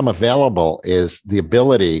become available is the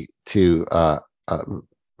ability to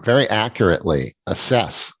very accurately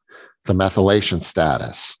assess the methylation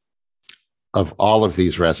status of all of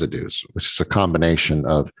these residues, which is a combination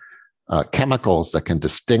of chemicals that can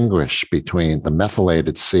distinguish between the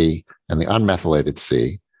methylated C and the unmethylated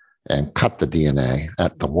C and cut the DNA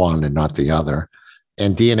at the one and not the other,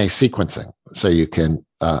 and DNA sequencing, so you can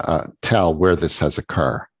tell where this has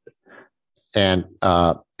occurred. And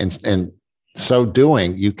in so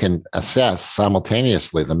doing, you can assess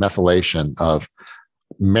simultaneously the methylation of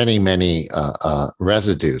many, many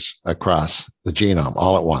residues across the genome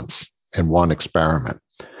all at once in one experiment.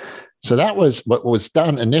 So that was what was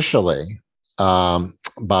done initially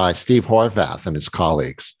by Steve Horvath and his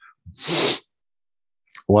colleagues,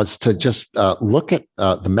 was to just look at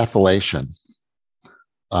the methylation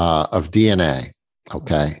of DNA,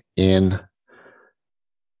 okay, in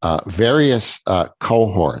various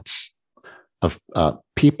cohorts of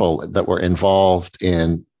people that were involved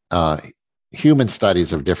in human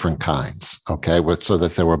studies of different kinds, okay, so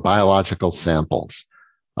that there were biological samples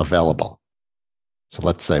available. So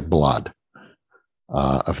let's say blood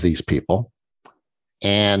of these people.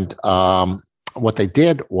 And what they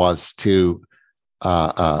did was to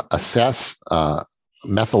assess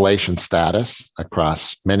methylation status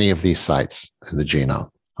across many of these sites in the genome,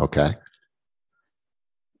 okay?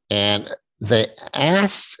 And they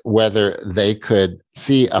asked whether they could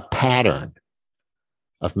see a pattern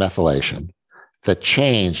of methylation that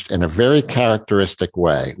changed in a very characteristic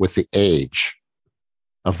way with the age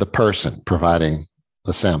of the person providing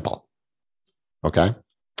the sample, okay?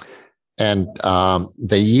 And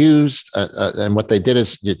they used, and what they did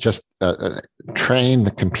is you just train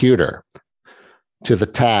the computer to the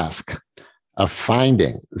task of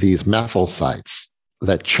finding these methyl sites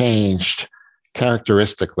that changed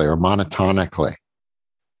characteristically or monotonically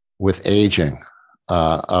with aging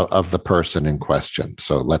of the person in question.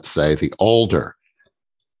 So let's say the older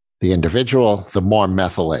the individual, the more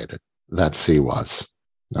methylated that C was.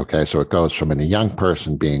 Okay, so it goes from in a young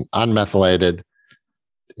person being unmethylated,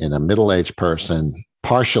 in a middle-aged person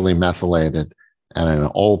partially methylated, and in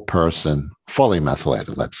an old person fully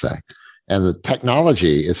methylated, let's say. And the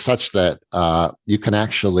technology is such that you can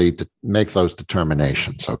actually make those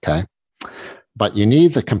determinations, okay? But you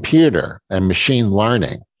need the computer and machine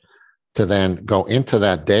learning to then go into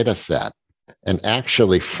that data set and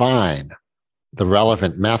actually find the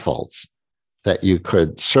relevant methyls that you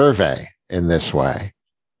could survey in this way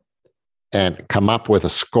and come up with a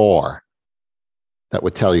score that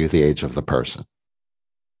would tell you the age of the person.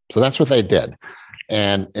 So that's what they did.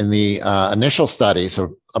 And in the initial studies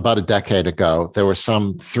of about a decade ago, there were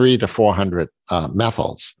some 300 to 400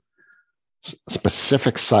 methyls,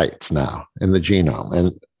 specific sites now in the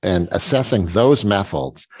genome. And assessing those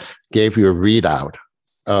methyls gave you a readout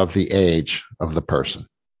of the age of the person.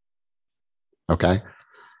 Okay.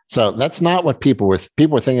 So that's not what people were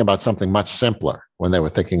thinking about. Something much simpler when they were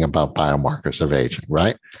thinking about biomarkers of aging,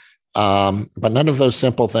 right? But none of those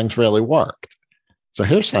simple things really worked. So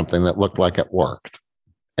here's something that looked like it worked.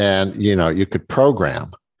 And, you could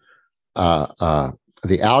program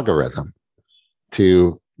the algorithm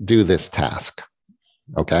to do this task.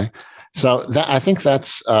 Okay. So I think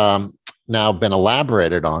that's now been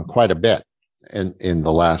elaborated on quite a bit in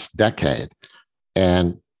the last decade.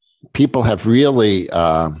 And people have really,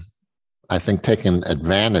 I think, taken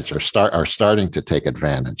advantage are starting to take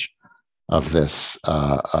advantage of this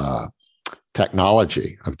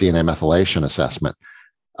technology of DNA methylation assessment.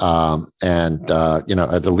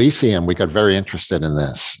 At Elysium, we got very interested in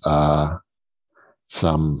this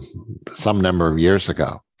some number of years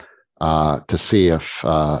ago to see if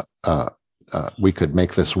we could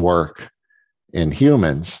make this work in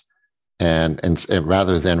humans. And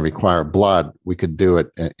rather than require blood, we could do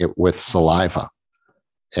it with saliva.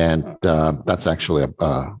 And that's actually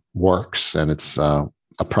works, and it's a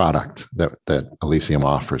product that Elysium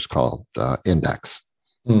offers called Index.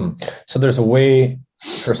 So there's a way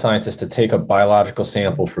for scientists to take a biological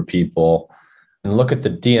sample for people and look at the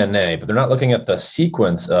DNA, but they're not looking at the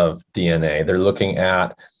sequence of DNA. They're looking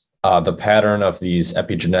at the pattern of these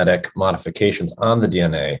epigenetic modifications on the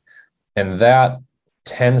DNA. And that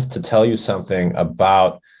tends to tell you something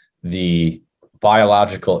about the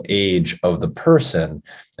biological age of the person.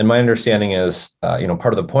 And my understanding is, part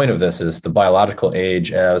of the point of this is the biological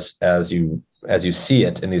age as you see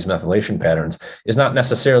it in these methylation patterns is not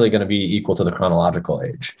necessarily going to be equal to the chronological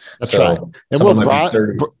age. That's right. It will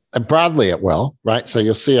broadly it will, right? So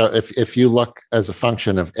you'll see if you look as a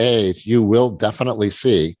function of age, you will definitely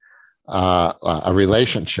see a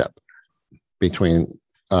relationship between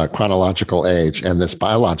chronological age and this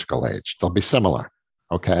biological age. They'll be similar,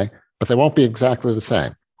 okay? But they won't be exactly the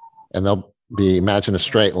same. And they'll be, imagine a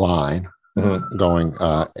straight line going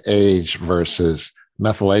age versus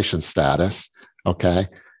methylation status, okay?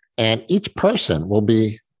 And each person will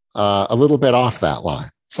be a little bit off that line.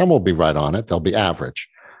 Some will be right on it. They'll be average.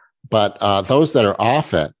 But those that are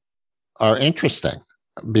off it are interesting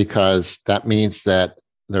because that means that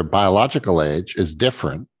their biological age is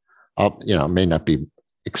different. May not be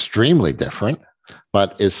extremely different,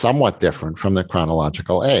 but is somewhat different from the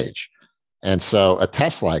chronological age. And so a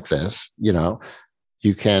test like this,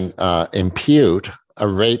 you can impute a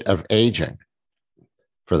rate of aging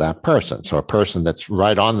for that person. So a person that's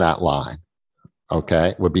right on that line,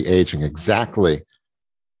 okay, would be aging exactly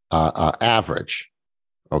average,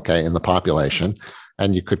 okay, in the population.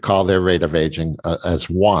 And you could call their rate of aging as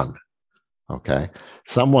 1, okay.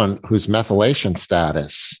 Someone whose methylation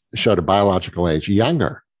status showed a biological age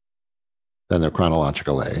younger than their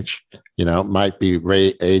chronological age, might be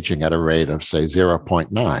aging at a rate of, say,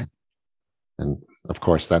 0.9. And of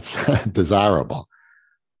course, that's desirable.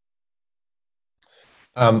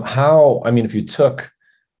 If you took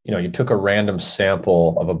a random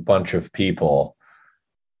sample of a bunch of people,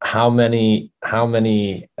 what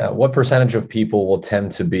percentage of people will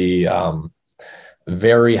tend to be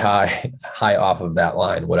very high off of that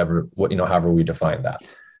line, however we define that?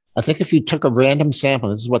 I think if you took a random sample,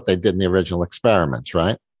 this is what they did in the original experiments,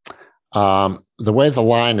 right? The way the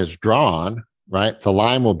line is drawn, right? The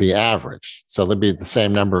line will be average. So there'll be the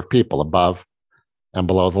same number of people above and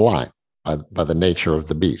below the line by the nature of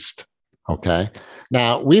the beast. Okay.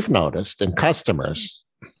 Now we've noticed in customers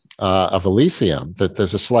of Elysium that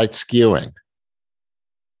there's a slight skewing.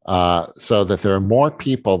 So that there are more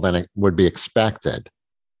people than it would be expected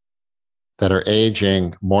that are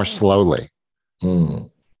aging more slowly Mm.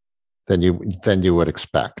 than you would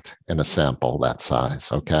expect in a sample that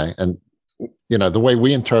size. Okay. And, the way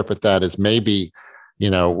we interpret that is maybe,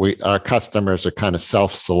 our customers are kind of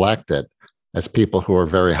self-selected as people who are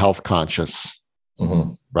very health conscious,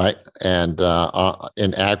 mm-hmm. right? And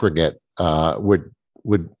in aggregate,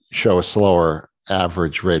 would show a slower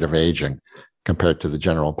average rate of aging compared to the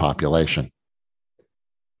general population.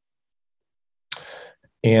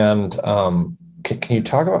 And can you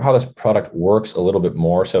talk about how this product works a little bit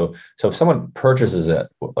more? So if someone purchases it,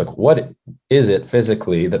 like what is it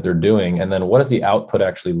physically that they're doing? And then what does the output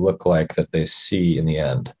actually look like that they see in the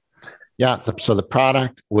end? Yeah. So the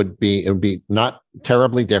product would be not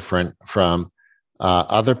terribly different from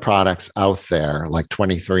other products out there like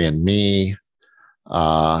 23andMe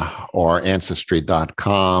or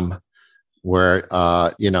Ancestry.com, where,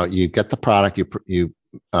 you get the product, you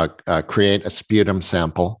create a sputum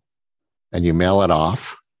sample, and you mail it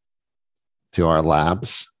off to our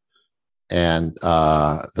labs, and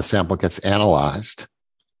the sample gets analyzed,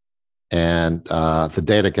 and the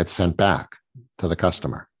data gets sent back to the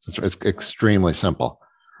customer. It's extremely simple,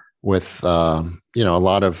 with a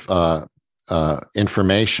lot of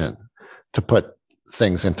information to put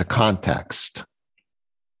things into context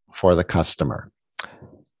for the customer.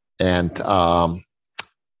 And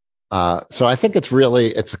so I think it's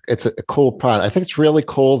a cool product. I think it's really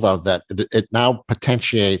cool, though, that it now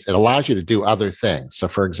potentiates, it allows you to do other things. So,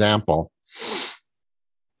 for example,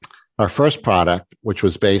 our first product, which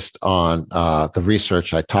was based on the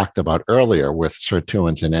research I talked about earlier with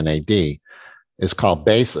sirtuins and NAD, is called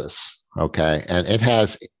Basis. Okay. And it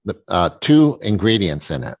has two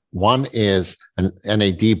ingredients in it. One is an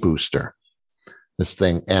NAD booster, this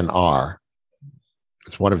thing NR.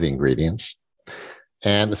 It's one of the ingredients.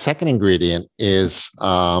 And the second ingredient is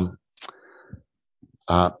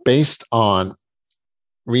based on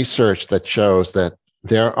research that shows that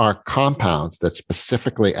there are compounds that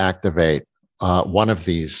specifically activate one of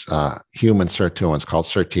these human sirtuins called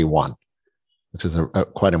SIRT1, which is a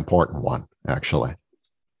quite important one, actually.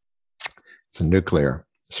 It's a nuclear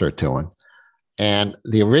sirtuin. And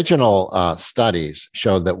the original studies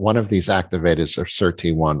showed that one of these activators of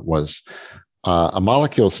SIRT1 was a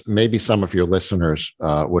molecule maybe some of your listeners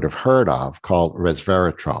would have heard of called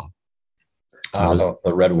resveratrol. The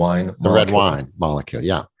red wine molecule. The red wine molecule,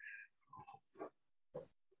 yeah.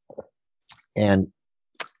 And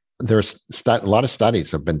there's a lot of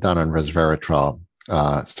studies have been done on resveratrol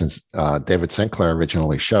since David Sinclair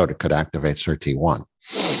originally showed it could activate SIRT1.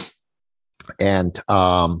 And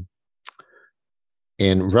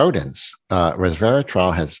in rodents,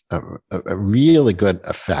 resveratrol has a really good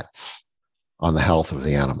effects on the health of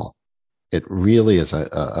the animal. It really is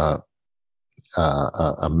a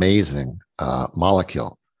amazing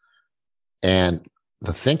molecule. And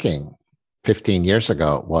the thinking 15 years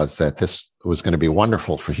ago was that this was going to be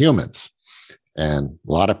wonderful for humans. And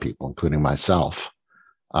a lot of people, including myself,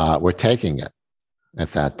 were taking it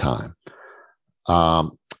at that time.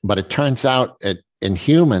 But it turns out in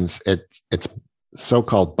humans, its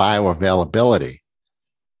so-called bioavailability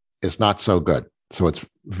is not so good. So it's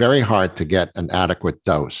very hard to get an adequate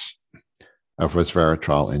dose of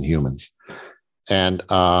resveratrol in humans. And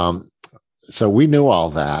so we knew all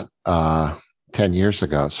that 10 years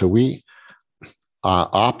ago. So we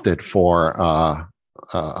opted for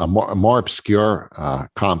a more obscure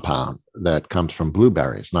compound that comes from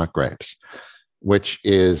blueberries, not grapes, which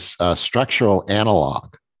is a structural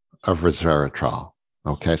analog of resveratrol.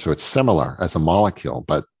 Okay, so it's similar as a molecule,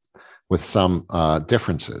 but with some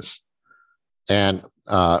differences. And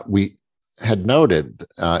we had noted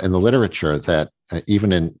in the literature that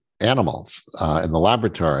even in animals in the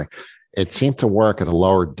laboratory, it seemed to work at a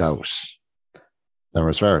lower dose than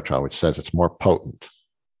resveratrol, which says it's more potent.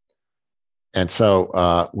 And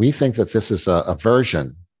so we think that this is a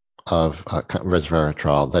version of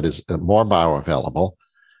resveratrol that is more bioavailable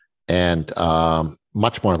and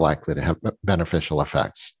much more likely to have beneficial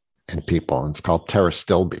effects in people. And it's called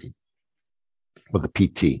pterostilbene with a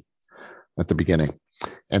PT at the beginning.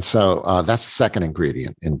 And so that's the second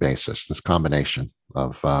ingredient in Basis, this combination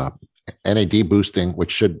of NAD boosting,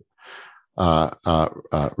 which should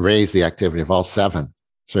raise the activity of all 7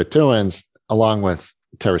 sirtuins, along with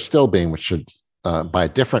pterostilbene, which should, by a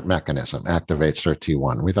different mechanism, activate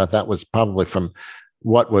SIRT1. We thought that was probably from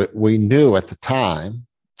what we knew at the time,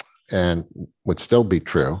 and would still be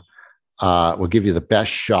true, will give you the best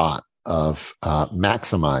shot of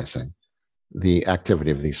maximizing the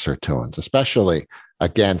activity of these sirtuins, especially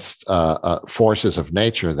against forces of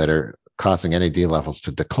nature that are causing NAD levels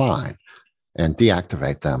to decline and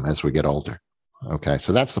deactivate them as we get older. Okay,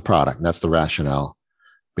 so that's the product. That's the rationale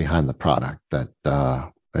behind the product, that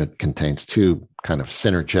it contains two kind of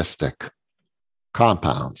synergistic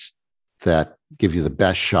compounds that give you the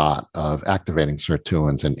best shot of activating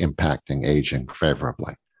sirtuins and impacting aging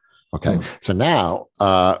favorably. Okay, so now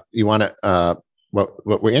you want to,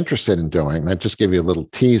 what we're interested in doing, and I'll just give you a little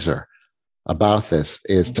teaser about this,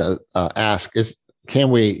 is to ask, can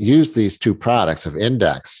we use these two products of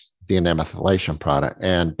Index, the DNA methylation product,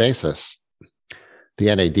 and Basis, the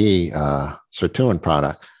NAD sirtuin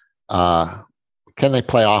product, can they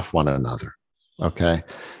play off one another? Okay.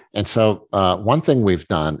 And so one thing we've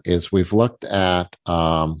done is we've looked at,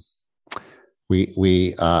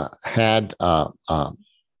 we had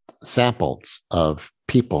samples of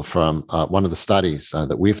people from one of the studies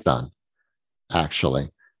that we've done, actually,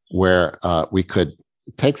 where we could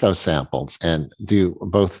take those samples and do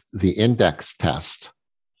both the Index test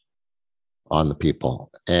on the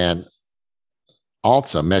people and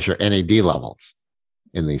also measure NAD levels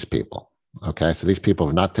in these people. Okay, so these people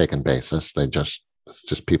have not taken Basis; it's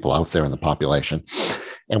just people out there in the population,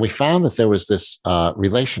 and we found that there was this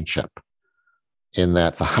relationship in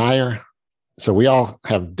that the higher. So we all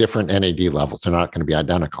have different NAD levels; they're not going to be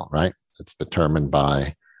identical, right? It's determined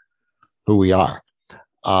by who we are.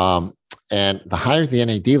 And the higher the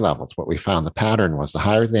NAD levels, what we found, the pattern was the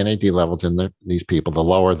higher the NAD levels in these people, the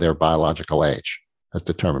lower their biological age, as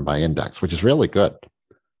determined by Index, which is really good,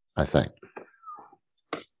 I think.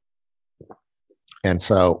 And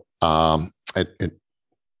so it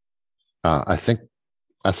I think,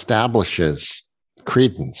 establishes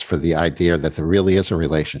credence for the idea that there really is a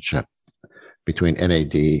relationship between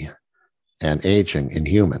NAD and aging in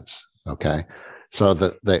humans. Okay, so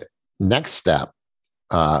the next step,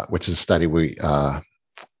 which is a study we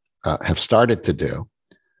have started to do,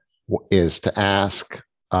 is to ask,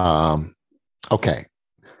 okay,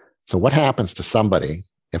 so what happens to somebody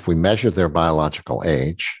if we measure their biological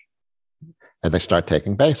age and they start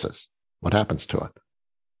taking Basis? What happens to it?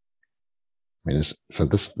 I mean, so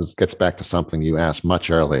this gets back to something you asked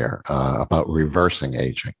much earlier about reversing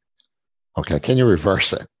aging. Okay, can you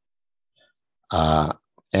reverse it?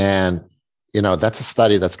 And that's a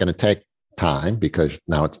study that's going to take time, because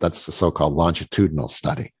now that's the so-called longitudinal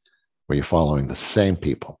study, where you're following the same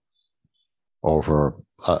people over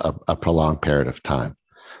a prolonged period of time.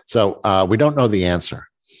 So we don't know the answer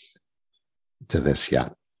to this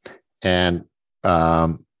yet, and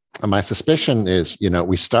my suspicion is,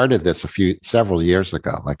 we started this several years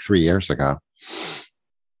ago, like 3 years ago.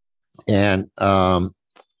 And,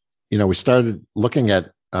 we started looking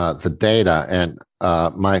at the data, and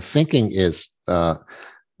my thinking is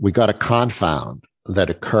we got a confound that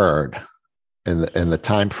occurred in the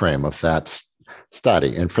time frame of that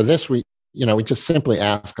study. And for this, we just simply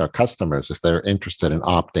ask our customers if they're interested in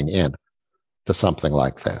opting in to something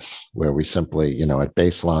like this, where we simply, at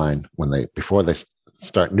baseline, before they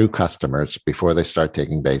start new customers, before they start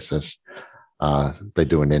taking Basis, they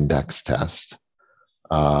do an Index test.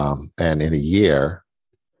 And in a year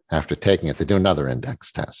after taking it, they do another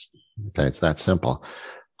Index test. Okay, it's that simple.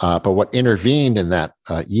 But what intervened in that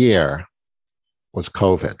year was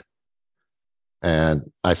COVID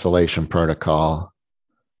and isolation protocol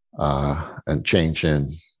and change in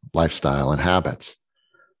lifestyle and habits.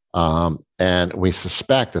 And we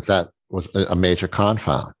suspect that was a major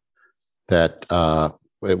confound, that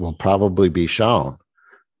it will probably be shown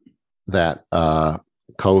that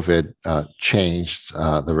COVID changed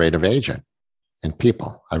the rate of aging in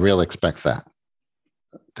people. I really expect that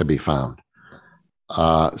to be found.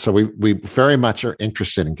 So we very much are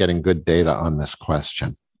interested in getting good data on this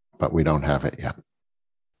question, but we don't have it yet.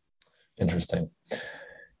 Interesting.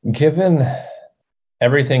 Given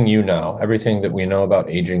everything everything that we know about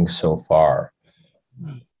aging so far,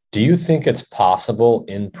 do you think it's possible,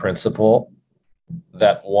 in principle,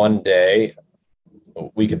 that one day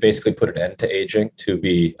we could basically put an end to aging, to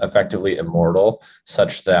be effectively immortal,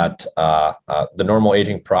 such that the normal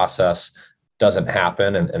aging process doesn't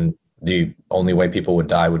happen, and the only way people would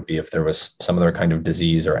die would be if there was some other kind of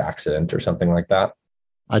disease or accident or something like that?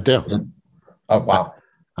 I do. Oh, wow.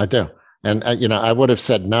 I do. And, I would have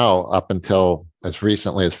said no up until as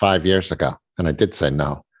recently as 5 years ago. And I did say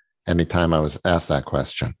no anytime I was asked that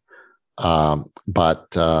question.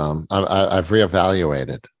 But I've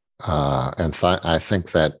reevaluated. And I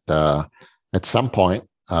think that at some point,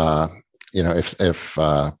 if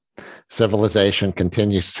civilization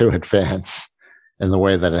continues to advance in the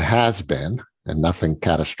way that it has been, and nothing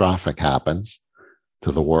catastrophic happens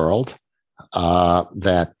to the world,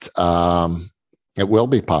 that it will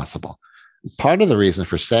be possible. Part of the reason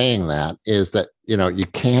for saying that is that, you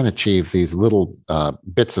can achieve these little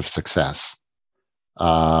bits of success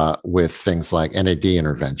with things like NAD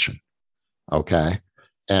intervention. Okay.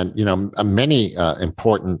 And, many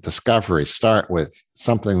important discoveries start with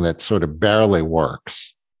something that sort of barely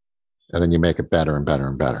works, and then you make it better and better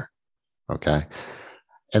and better. Okay.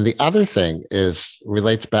 And the other thing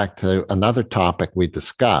relates back to another topic we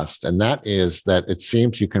discussed, and that is that it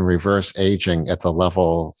seems you can reverse aging at the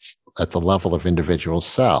level of individual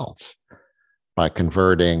cells by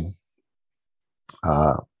converting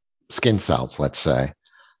skin cells, let's say,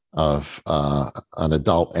 of an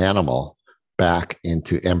adult animal back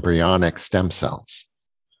into embryonic stem cells.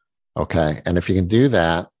 Okay. And if you can do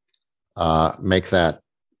that, make that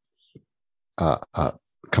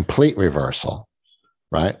complete reversal,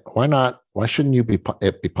 right? Why shouldn't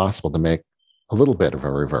it be possible to make a little bit of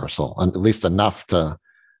a reversal, at least enough to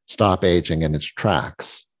stop aging in its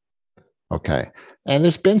tracks? Okay. And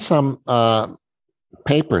there's been some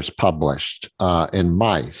papers published in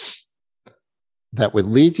mice that would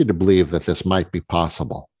lead you to believe that this might be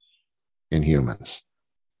possible in humans.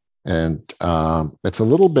 And it's a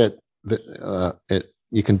little bit,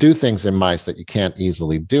 you can do things in mice that you can't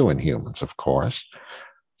easily do in humans, of course.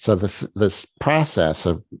 So this process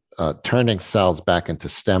of turning cells back into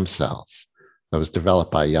stem cells that was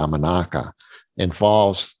developed by Yamanaka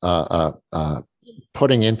involves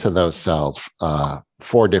putting into those cells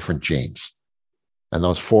 4 different genes. And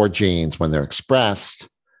those 4 genes, when they're expressed,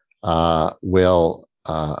 will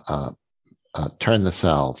turn the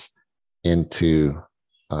cells into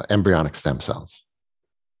embryonic stem cells.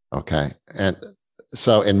 Okay. And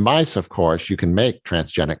so in mice, of course, you can make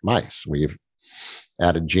transgenic mice where you've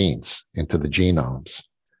added genes into the genomes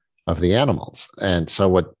of the animals. And so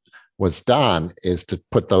what was done is to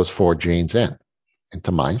put those 4 genes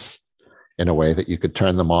into mice in a way that you could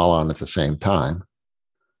turn them all on at the same time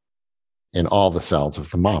in all the cells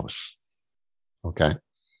of the mouse. Okay.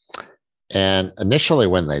 And initially,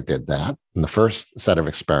 when they did that, in the first set of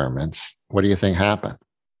experiments, what do you think happened?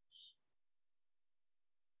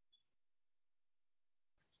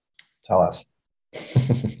 Tell us.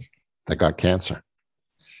 They got cancer.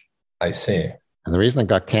 I see. And the reason they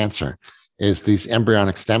got cancer is these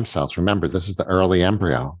embryonic stem cells. Remember, this is the early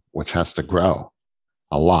embryo, which has to grow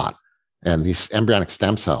a lot. And these embryonic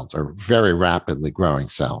stem cells are very rapidly growing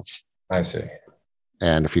cells. I see.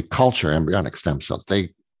 And if you culture embryonic stem cells,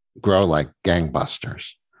 they grow like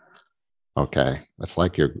gangbusters. Okay. It's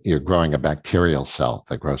like you're growing a bacterial cell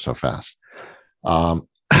that grows so fast. And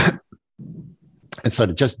so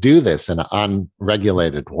to just do this in an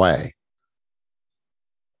unregulated way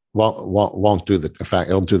won't do in fact,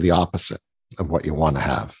 it'll do the opposite of what you want to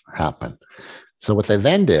have happen. So what they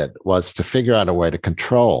then did was to figure out a way to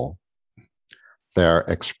control their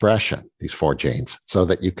expression, these 4 genes, so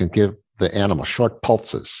that you can give the animal short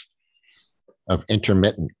pulses of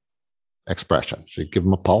intermittent expression. So you give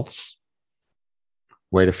them a pulse,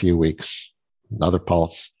 wait a few weeks, another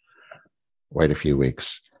pulse, wait a few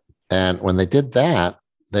weeks. And when they did that,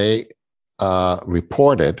 they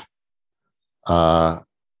reported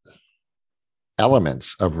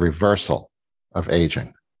elements of reversal of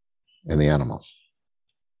aging in the animals,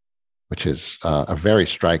 which is a very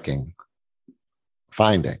striking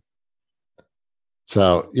finding.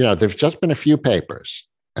 So, there's just been a few papers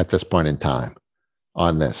at this point in time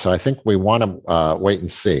on this. So I think we want to wait and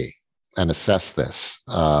see and assess this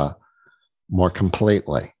more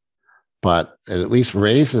completely. But it at least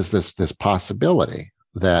raises this possibility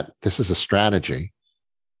that this is a strategy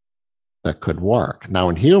that could work. Now,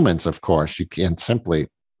 in humans, of course, you can't simply,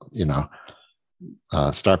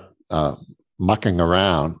 start mucking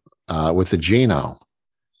around with the genome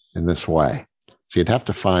in this way. So you'd have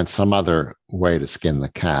to find some other way to skin the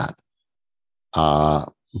cat.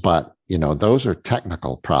 But, those are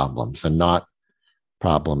technical problems and not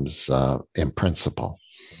problems in principle.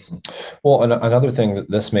 Well, another thing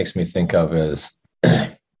that this makes me think of is,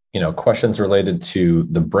 questions related to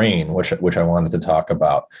the brain, which I wanted to talk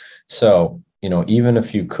about. So, even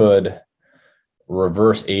if you could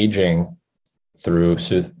reverse aging through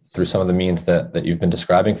some of the means that you've been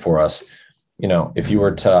describing for us, if you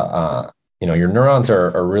were to, your neurons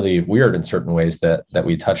are really weird in certain ways that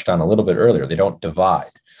we touched on a little bit earlier. They don't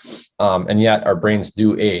divide. And yet our brains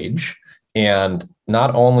do age. And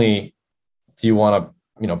not only do you want to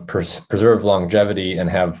preserve longevity and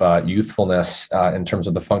have youthfulness in terms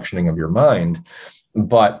of the functioning of your mind,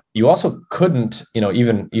 but you also couldn't,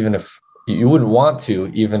 even if you wouldn't want to,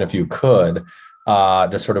 even if you could,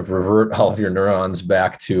 to sort of revert all of your neurons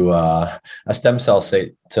back to a stem cell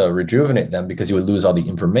state to rejuvenate them, because you would lose all the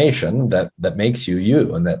information that makes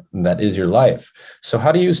you, and that is your life. So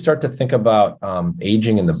how do you start to think about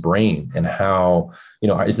aging in the brain, and how,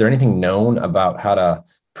 is there anything known about how to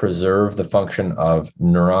preserve the function of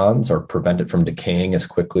neurons or prevent it from decaying as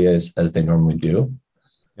quickly as they normally do?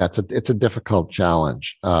 Yeah, it's a difficult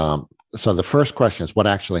challenge. So the first question is, what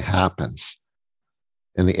actually happens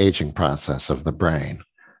in the aging process of the brain?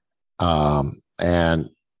 And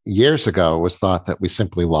years ago, it was thought that we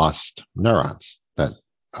simply lost neurons, that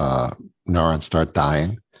neurons start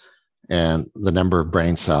dying and the number of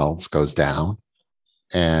brain cells goes down.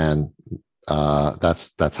 And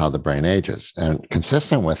that's how the brain ages. And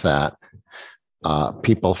consistent with that,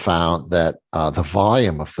 people found that the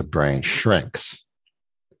volume of the brain shrinks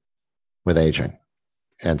with aging.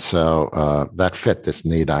 And so that fit this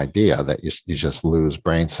neat idea that you just lose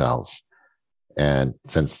brain cells. And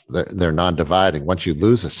since they're non-dividing, once you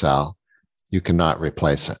lose a cell, you cannot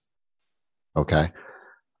replace it. Okay.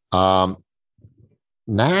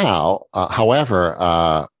 Now,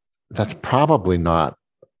 however, that's probably not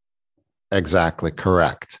exactly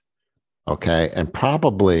correct. Okay. And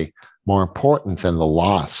probably more important than the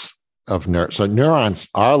loss of neurons. So neurons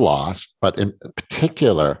are lost, but in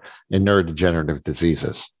particular in neurodegenerative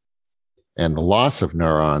diseases. And the loss of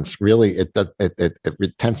neurons really, it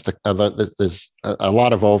tends to, there's a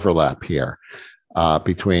lot of overlap here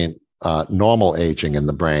between normal aging in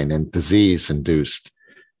the brain and disease-induced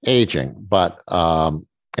aging. But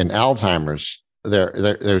in Alzheimer's,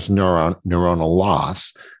 there's neuronal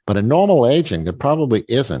loss. But in normal aging, there probably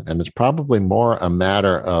isn't. And it's probably more a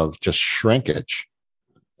matter of just shrinkage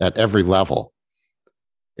at every level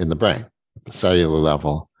in the brain, at the cellular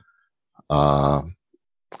level,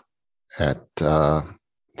 at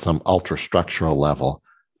some ultrastructural level,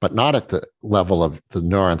 but not at the level of the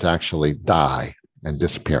neurons actually die and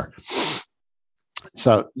disappear.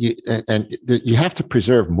 So you have to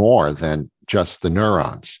preserve more than just the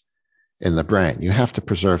neurons in the brain. You have to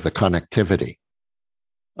preserve the connectivity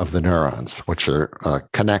of the neurons, which are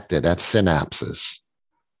connected at synapses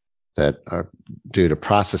that are due to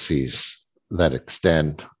processes that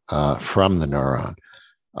extend from the neuron,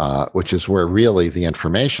 which is where really the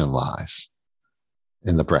information lies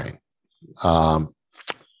in the brain.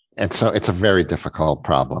 And so it's a very difficult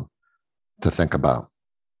problem to think about.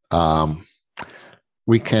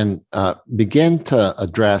 We can begin to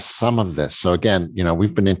address some of this. So again,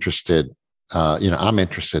 we've been interested, I'm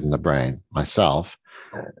interested in the brain myself,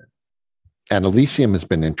 and Elysium has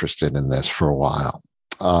been interested in this for a while.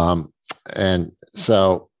 And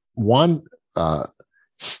so one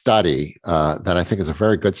study that I think is a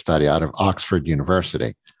very good study out of Oxford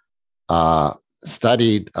University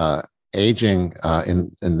studied aging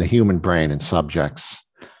in the human brain in subjects,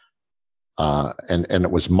 and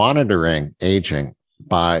it was monitoring aging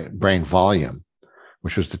by brain volume,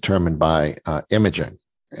 which was determined by imaging.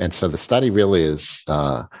 And so the study really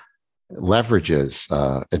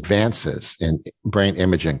leverages advances in brain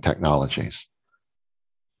imaging technologies,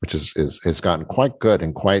 which has gotten quite good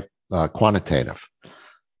and quite quantitative.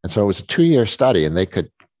 And so it was a 2-year study, and they could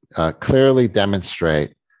clearly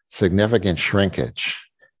demonstrate significant shrinkage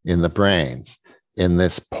in the brains in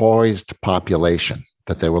this poised population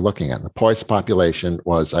that they were looking at. The poised population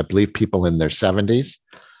was, I believe, people in their 70s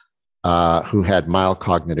who had mild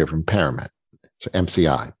cognitive impairment, so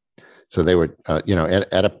MCI. So they were,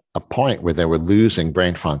 at a point where they were losing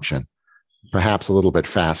brain function, perhaps a little bit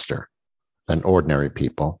faster than ordinary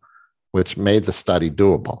people, which made the study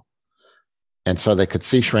doable. And so they could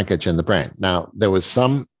see shrinkage in the brain. Now, there was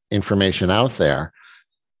some information out there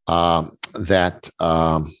that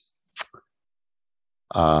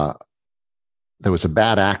there was a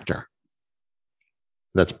bad actor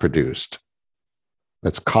that's produced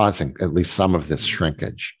that's causing at least some of this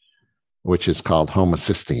shrinkage, which is called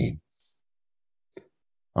homocysteine.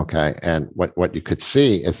 Okay, and what you could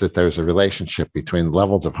see is that there's a relationship between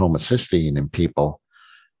levels of homocysteine in people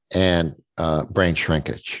and brain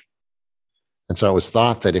shrinkage. And so it was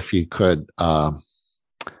thought that if you could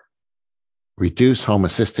reduce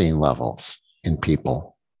homocysteine levels in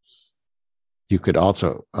people, you could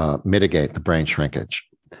also mitigate the brain shrinkage.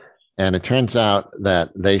 And it turns out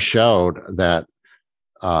that they showed that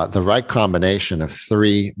the right combination of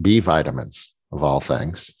 3 B vitamins, of all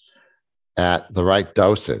things, at the right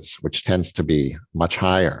doses, which tends to be much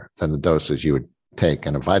higher than the doses you would take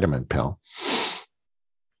in a vitamin pill,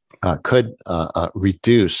 could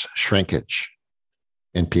reduce shrinkage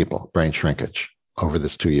in people, brain shrinkage, over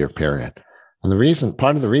this 2-year period. And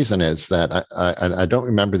part of the reason is that I don't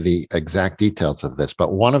remember the exact details of this,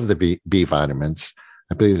 but one of the B vitamins,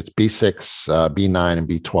 I believe it's B6, B9, and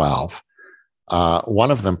B12,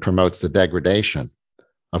 one of them promotes the degradation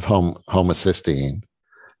of homocysteine,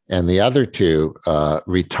 and the other two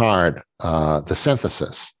retard the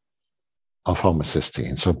synthesis of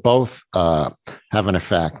homocysteine. So both have an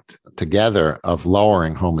effect together of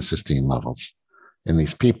lowering homocysteine levels in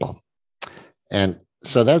these people. And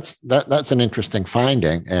so that's an interesting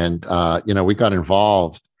finding. And, we got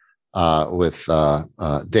involved with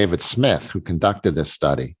David Smith, who conducted this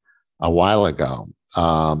study a while ago,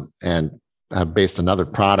 and have based another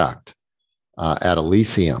product at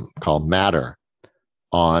Elysium called Matter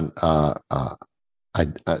on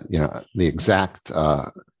the exact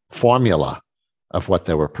formula of what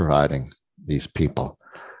they were providing these people.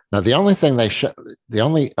 Now, the only thing the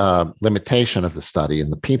only limitation of the study in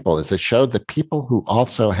the people is it showed that people who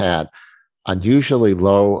also had unusually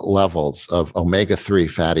low levels of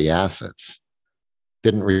omega-3 fatty acids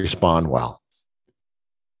didn't respond well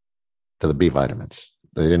to the B vitamins.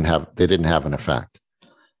 They didn't have an effect.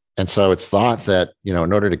 And so it's thought that, in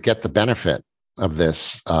order to get the benefit of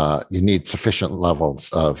this, you need sufficient levels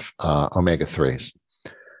of omega-3s.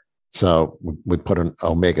 So we put an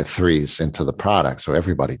omega-3s into the product. So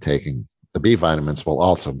everybody taking the B vitamins will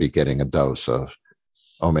also be getting a dose of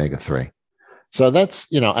omega-3. So that's,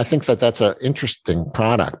 I think that's an interesting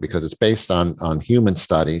product because it's based on human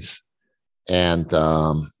studies and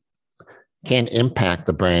can impact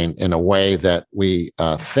the brain in a way that we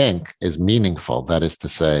think is meaningful. That is to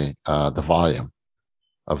say, the volume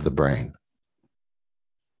of the brain.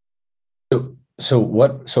 So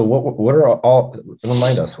what are all,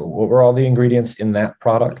 remind us, what were all the ingredients in that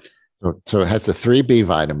product? So it has the 3 B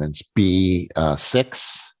vitamins,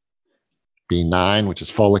 B6, B9, which is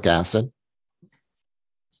folic acid,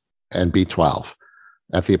 and B12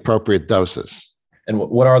 at the appropriate doses. And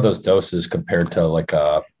what are those doses compared to like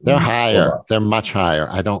they're higher. They're much higher.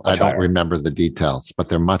 I don't remember the details, but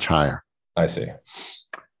they're much higher. I see.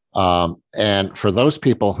 And for those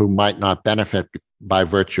people who might not benefit by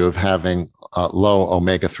virtue of having low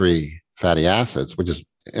omega-3 fatty acids, which is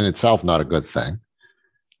in itself not a good thing.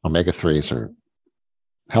 Omega-3s are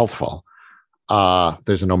healthful.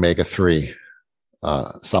 There's an omega-3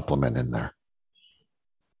 supplement in there.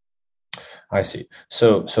 I see.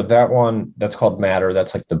 So that one, that's called Matter.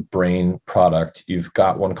 That's like the brain product. You've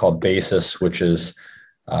got one called Basis, which is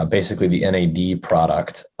basically the NAD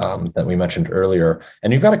product that we mentioned earlier.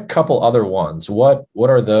 And you've got a couple other ones. What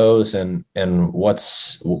are those, and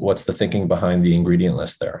what's the thinking behind the ingredient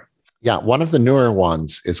list there? Yeah, one of the newer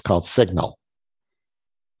ones is called Signal.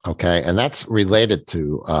 Okay, and that's related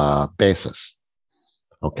to Basis.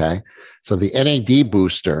 Okay, so the NAD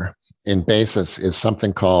booster in Basis is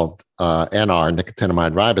something called NR,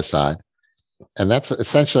 nicotinamide riboside, and that's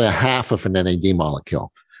essentially a half of an NAD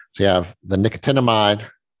molecule. So you have the nicotinamide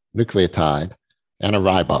nucleotide and a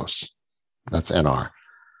ribose. That's NR.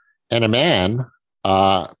 NMN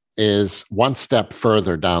is one step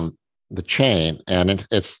further down the chain, and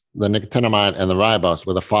it's the nicotinamide and the ribose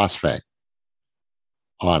with a phosphate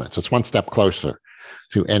on it. So it's one step closer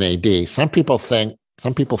to NAD. Some people favor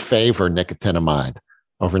nicotinamide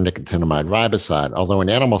over nicotinamide riboside, although in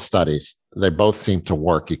animal studies, they both seem to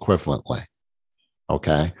work equivalently.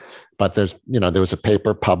 Okay. But there was a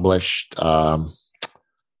paper published on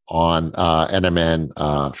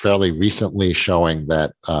NMN fairly recently showing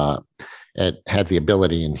that it had the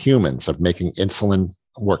ability in humans of making insulin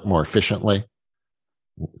work more efficiently.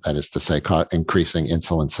 That is to say, increasing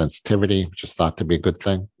insulin sensitivity, which is thought to be a good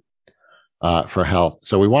thing for health.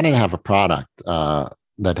 So we wanted to have a product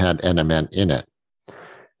that had NMN in it.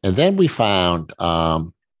 And then we found,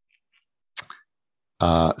 so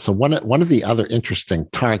one of the other interesting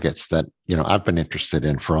targets that, I've been interested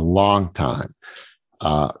in for a long time.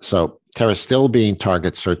 So pterostilbene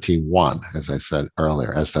targets SIRT1, as I said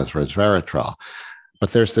earlier, as does resveratrol.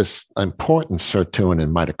 But there's this important sirtuin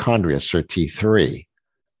in mitochondria, SIRT3,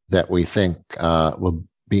 that we think will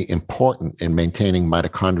be important in maintaining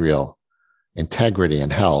mitochondrial integrity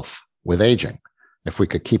and health with aging, if we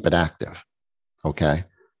could keep it active. Okay.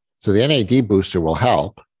 So the NAD booster will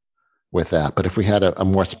help with that. But if we had a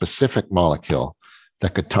more specific molecule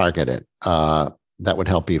that could target it, that would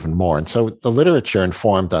help even more. And so the literature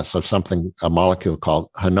informed us of a molecule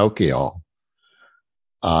called hinokiol,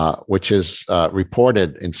 which is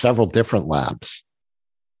reported in several different labs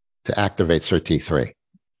to activate SIRT3.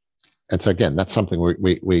 And so again, that's something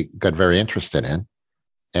we got very interested in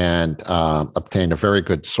and obtained a very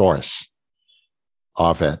good source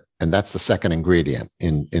of it. And that's the second ingredient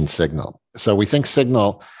in Signal. So we think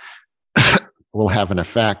Signal will have an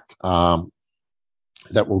effect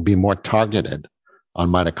that will be more targeted on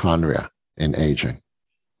mitochondria in aging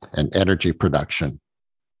and energy production,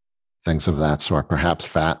 things of that sort, perhaps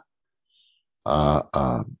fat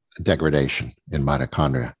degradation in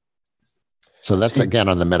mitochondria. So that's, again,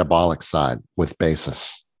 on the metabolic side with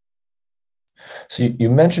basis. So you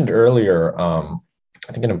mentioned earlier, I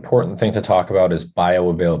think an important thing to talk about is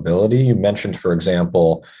bioavailability. You mentioned, for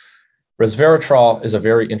example, resveratrol is a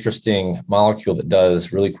very interesting molecule that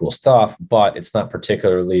does really cool stuff, but it's not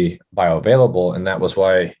particularly bioavailable. And that was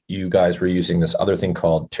why you guys were using this other thing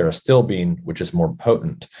called pterostilbene, which is more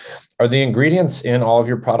potent. Are the ingredients in all of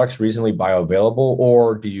your products reasonably bioavailable,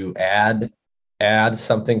 or do you add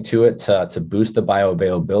something to it to boost the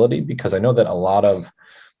bioavailability? Because I know that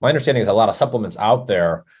my understanding is a lot of supplements out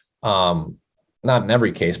there, not in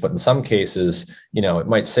every case, but in some cases, it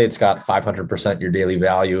might say it's got 500% your daily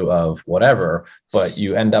value of whatever, but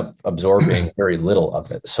you end up absorbing very little of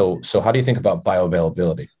it. So how do you think about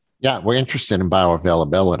bioavailability? Yeah, we're interested in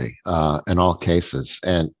bioavailability in all cases.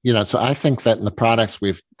 And, so I think that in the products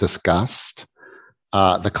we've discussed,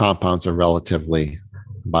 the compounds are relatively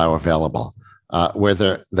bioavailable. Where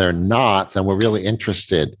they're not, then we're really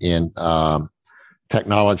interested in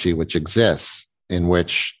technology which exists, in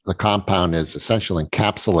which the compound is essentially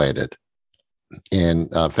encapsulated in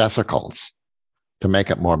vesicles to make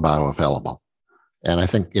it more bioavailable. And I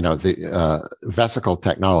think, the vesicle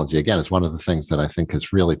technology, again, is one of the things that I think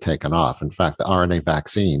has really taken off. In fact, the RNA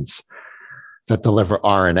vaccines that deliver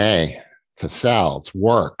RNA to cells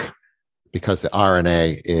work because the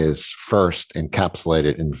RNA is first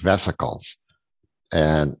encapsulated in vesicles.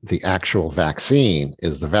 And the actual vaccine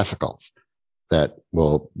is the vesicles that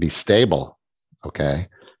will be stable,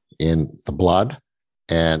 in the blood,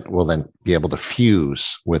 and will then be able to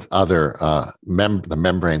fuse with other the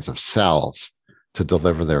membranes of cells to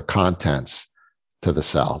deliver their contents to the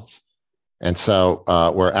cells. And so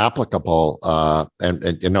we're applicable, and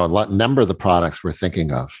a number of the products we're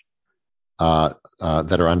thinking of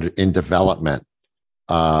that are in development.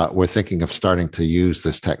 We're thinking of starting to use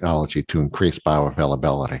this technology to increase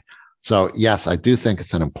bioavailability. So yes, I do think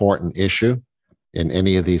it's an important issue in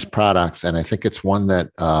any of these products. And I think it's one that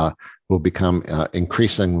will become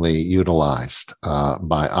increasingly utilized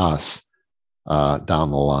by us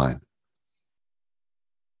down the line.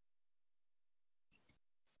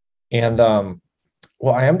 And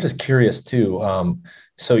I am just curious too.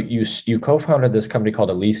 So you co-founded this company called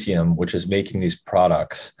Elysium, which is making these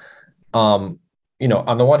products. On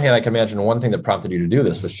the one hand, I can imagine one thing that prompted you to do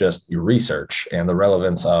this was just your research and the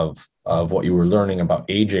relevance of what you were learning about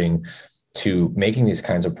aging to making these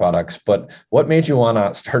kinds of products. But what made you want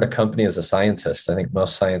to start a company as a scientist? I think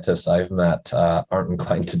most scientists I've met aren't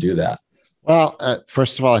inclined to do that. Well,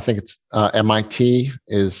 first of all, I think it's MIT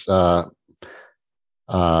is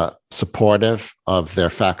supportive of their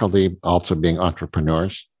faculty also being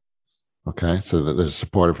entrepreneurs. So that there's a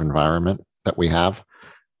supportive environment that we have.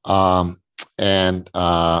 And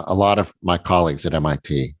a lot of my colleagues at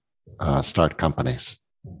MIT start companies.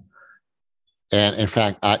 And in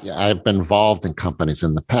fact, I've been involved in companies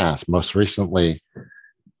in the past. Most recently,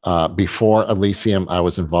 before Elysium, I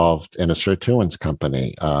was involved in a sirtuins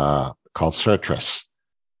company called Sirtris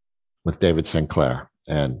with David Sinclair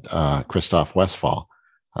and Christoph Westphal.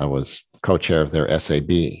 I was co-chair of their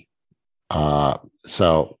SAB. And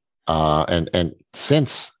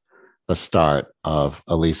since the start of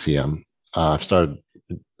Elysium, I've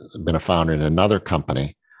been a founder in another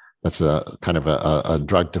company that's a kind of a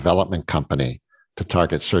drug development company to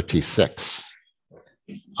target SIRT6,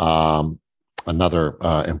 another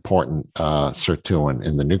important sirtuin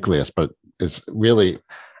in the nucleus, but is really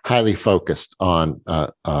highly focused on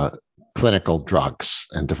clinical drugs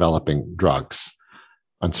and developing drugs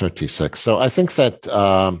on SIRT6. So I think that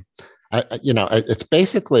it's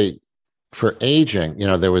basically for aging.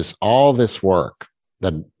 There was all this work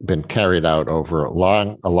that had been carried out over a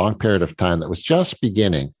long period of time that was just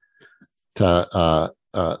beginning to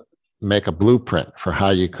make a blueprint for how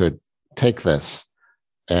you could take this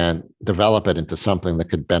and develop it into something that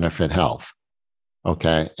could benefit health.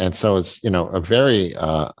 And so it's a very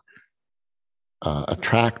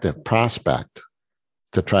attractive prospect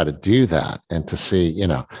to try to do that and to see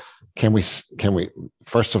can we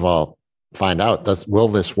first of all find out will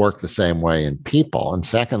this work the same way in people, and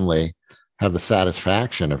secondly have the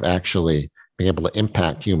satisfaction of actually being able to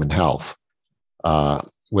impact human health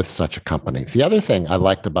with such a company. The other thing I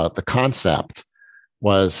liked about the concept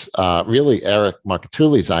was really Eric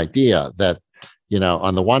Marcatuli's idea that,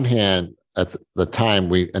 on the one hand, at the time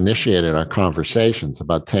we initiated our conversations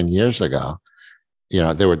about 10 years ago,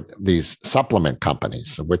 there were these supplement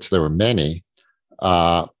companies, of which there were many,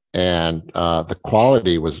 The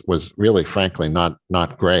quality was really, frankly,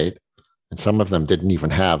 not great. And some of them didn't even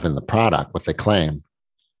have in the product what they claimed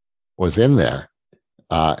was in there.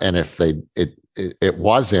 And if it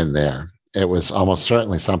was in there, it was almost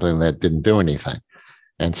certainly something that didn't do anything.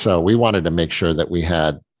 And so we wanted to make sure that we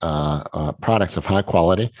had products of high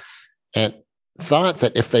quality, and thought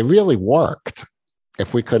that if they really worked,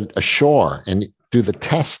 if we could assure and do the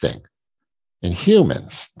testing in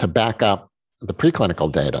humans to back up the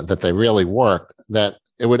preclinical data that they really worked, that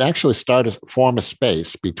it would actually form a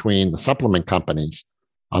space between the supplement companies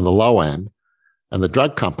on the low end and the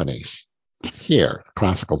drug companies here, the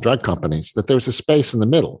classical drug companies, that there was a space in the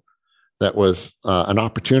middle that was an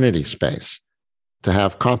opportunity space to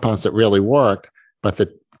have compounds that really worked, but that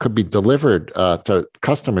could be delivered to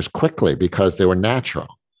customers quickly because they were natural.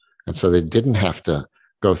 And so they didn't have to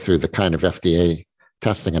go through the kind of FDA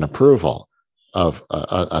testing and approval of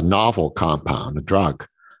a novel compound, a drug.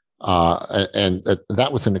 And that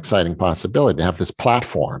was an exciting possibility to have this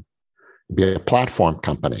platform, be a platform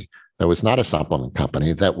company that was not a supplement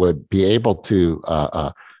company, that would be able to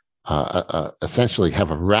essentially have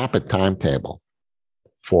a rapid timetable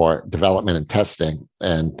for development and testing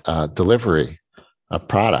and delivery of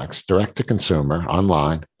products direct to consumer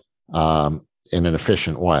online in an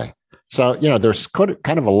efficient way. So, there's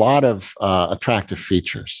kind of a lot of attractive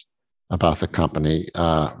features about the company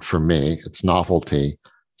for me. Its novelty,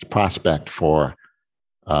 its prospect for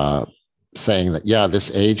saying that,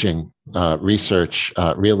 this aging research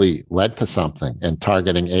really led to something, and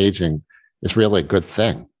targeting aging is really a good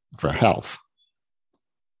thing for health.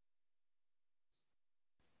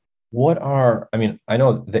 I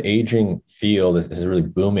know the aging field is really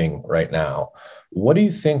booming right now. What do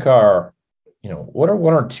you think what are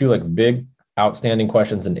one or two like big outstanding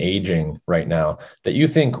questions in aging right now that you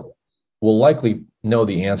think we'll likely know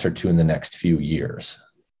the answer to in the next few years?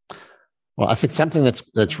 Well, I think something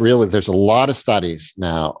that's really, there's a lot of studies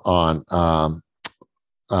now on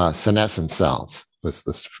senescent cells,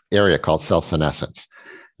 this area called cell senescence.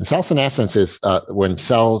 And cell senescence is when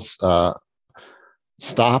cells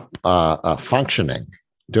stop functioning,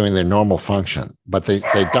 doing their normal function, but they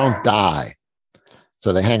don't die.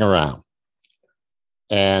 So they hang around.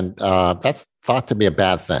 And that's thought to be a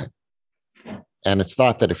bad thing. And it's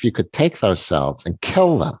thought that if you could take those cells and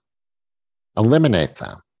kill them, eliminate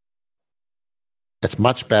them, it's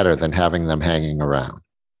much better than having them hanging around.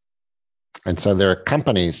 And so there are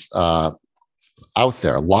companies out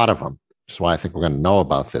there, a lot of them, which is why I think we're going to know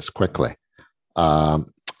about this quickly,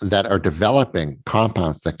 that are developing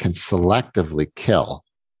compounds that can selectively kill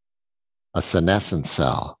a senescent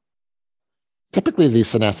cell. Typically, these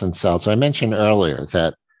senescent cells, so I mentioned earlier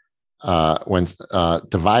that when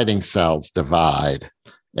dividing cells divide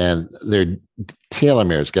and their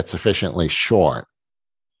telomeres get sufficiently short,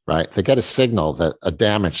 right? They get a signal, a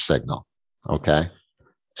damage signal, okay?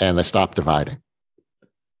 And they stop dividing.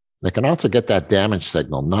 They can also get that damage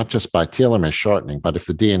signal, not just by telomere shortening, but if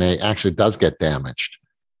the DNA actually does get damaged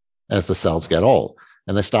as the cells get old,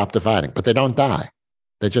 and they stop dividing, but they don't die.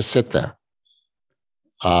 They just sit there.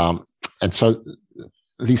 And so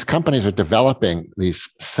these companies are developing these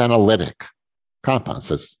senolytic compounds,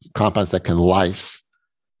 so compounds that can lyse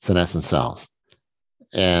senescent cells.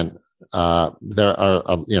 And there are,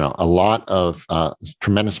 a lot of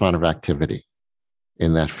tremendous amount of activity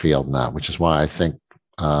in that field now, which is why I think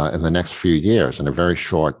in the next few years, in a very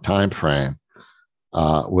short time frame,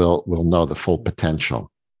 we'll know the full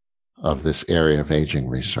potential of this area of aging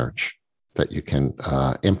research, that you can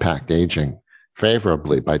impact aging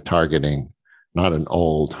favorably by targeting not an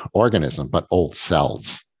old organism, but old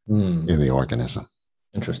cells in the organism.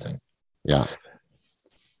 Interesting. Yeah.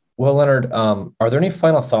 Well, Leonard, are there any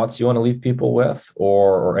final thoughts you want to leave people with,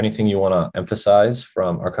 or anything you want to emphasize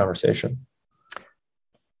from our conversation?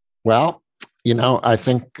 Well, I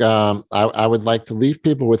think I would like to leave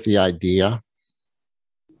people with the idea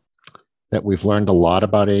that we've learned a lot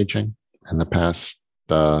about aging in the past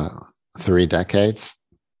 3 decades.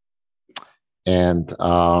 And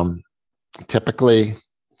typically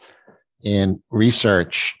in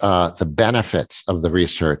research, the benefits of the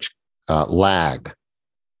research lag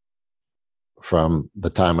from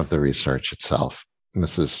the time of the research itself. And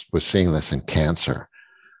we're seeing this in cancer,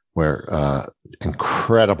 where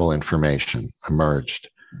incredible information emerged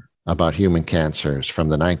about human cancers from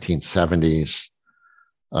the 1970s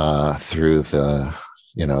through the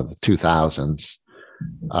 2000s,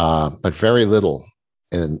 but very little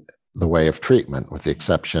in the way of treatment, with the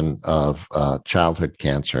exception of childhood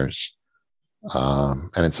cancers,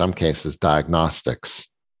 and in some cases diagnostics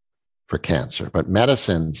for cancer. But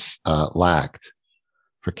medicines lacked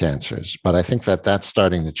for cancers. But I think that that's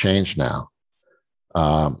starting to change now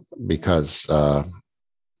because a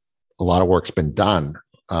lot of work's been done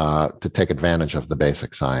to take advantage of the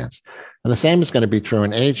basic science. And the same is going to be true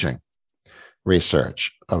in aging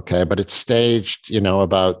research, okay? But it's staged,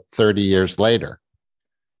 about 30 years later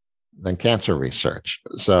than cancer research.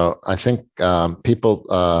 So I think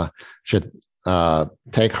people should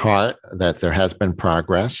take heart that there has been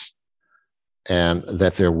progress and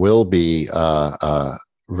that there will be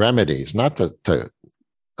remedies, not to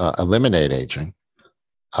eliminate aging,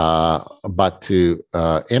 but to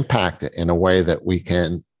impact it in a way that we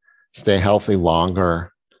can stay healthy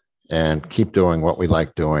longer and keep doing what we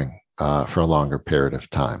like doing for a longer period of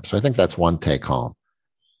time. So I think that's one take home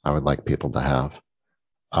I would like people to have.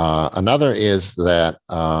 Another is that,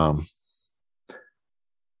 I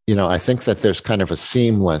think that there's kind of a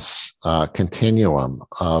seamless continuum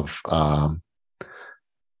of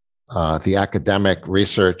the academic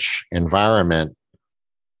research environment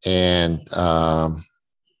and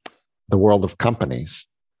the world of companies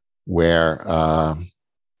where,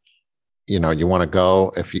 you want to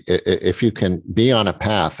go, if you can be on a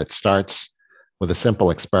path that starts with a simple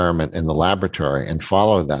experiment in the laboratory and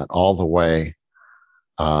follow that all the way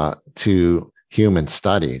to human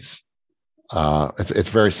studies, it's a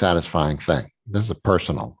very satisfying thing. This is a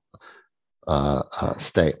personal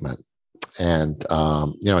statement, and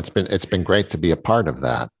it's been great to be a part of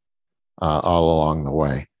that all along the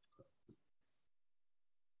way.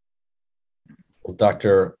 Well,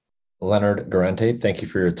 Dr. Leonard Guarente, thank you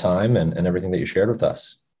for your time and everything that you shared with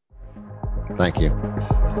us. Thank you.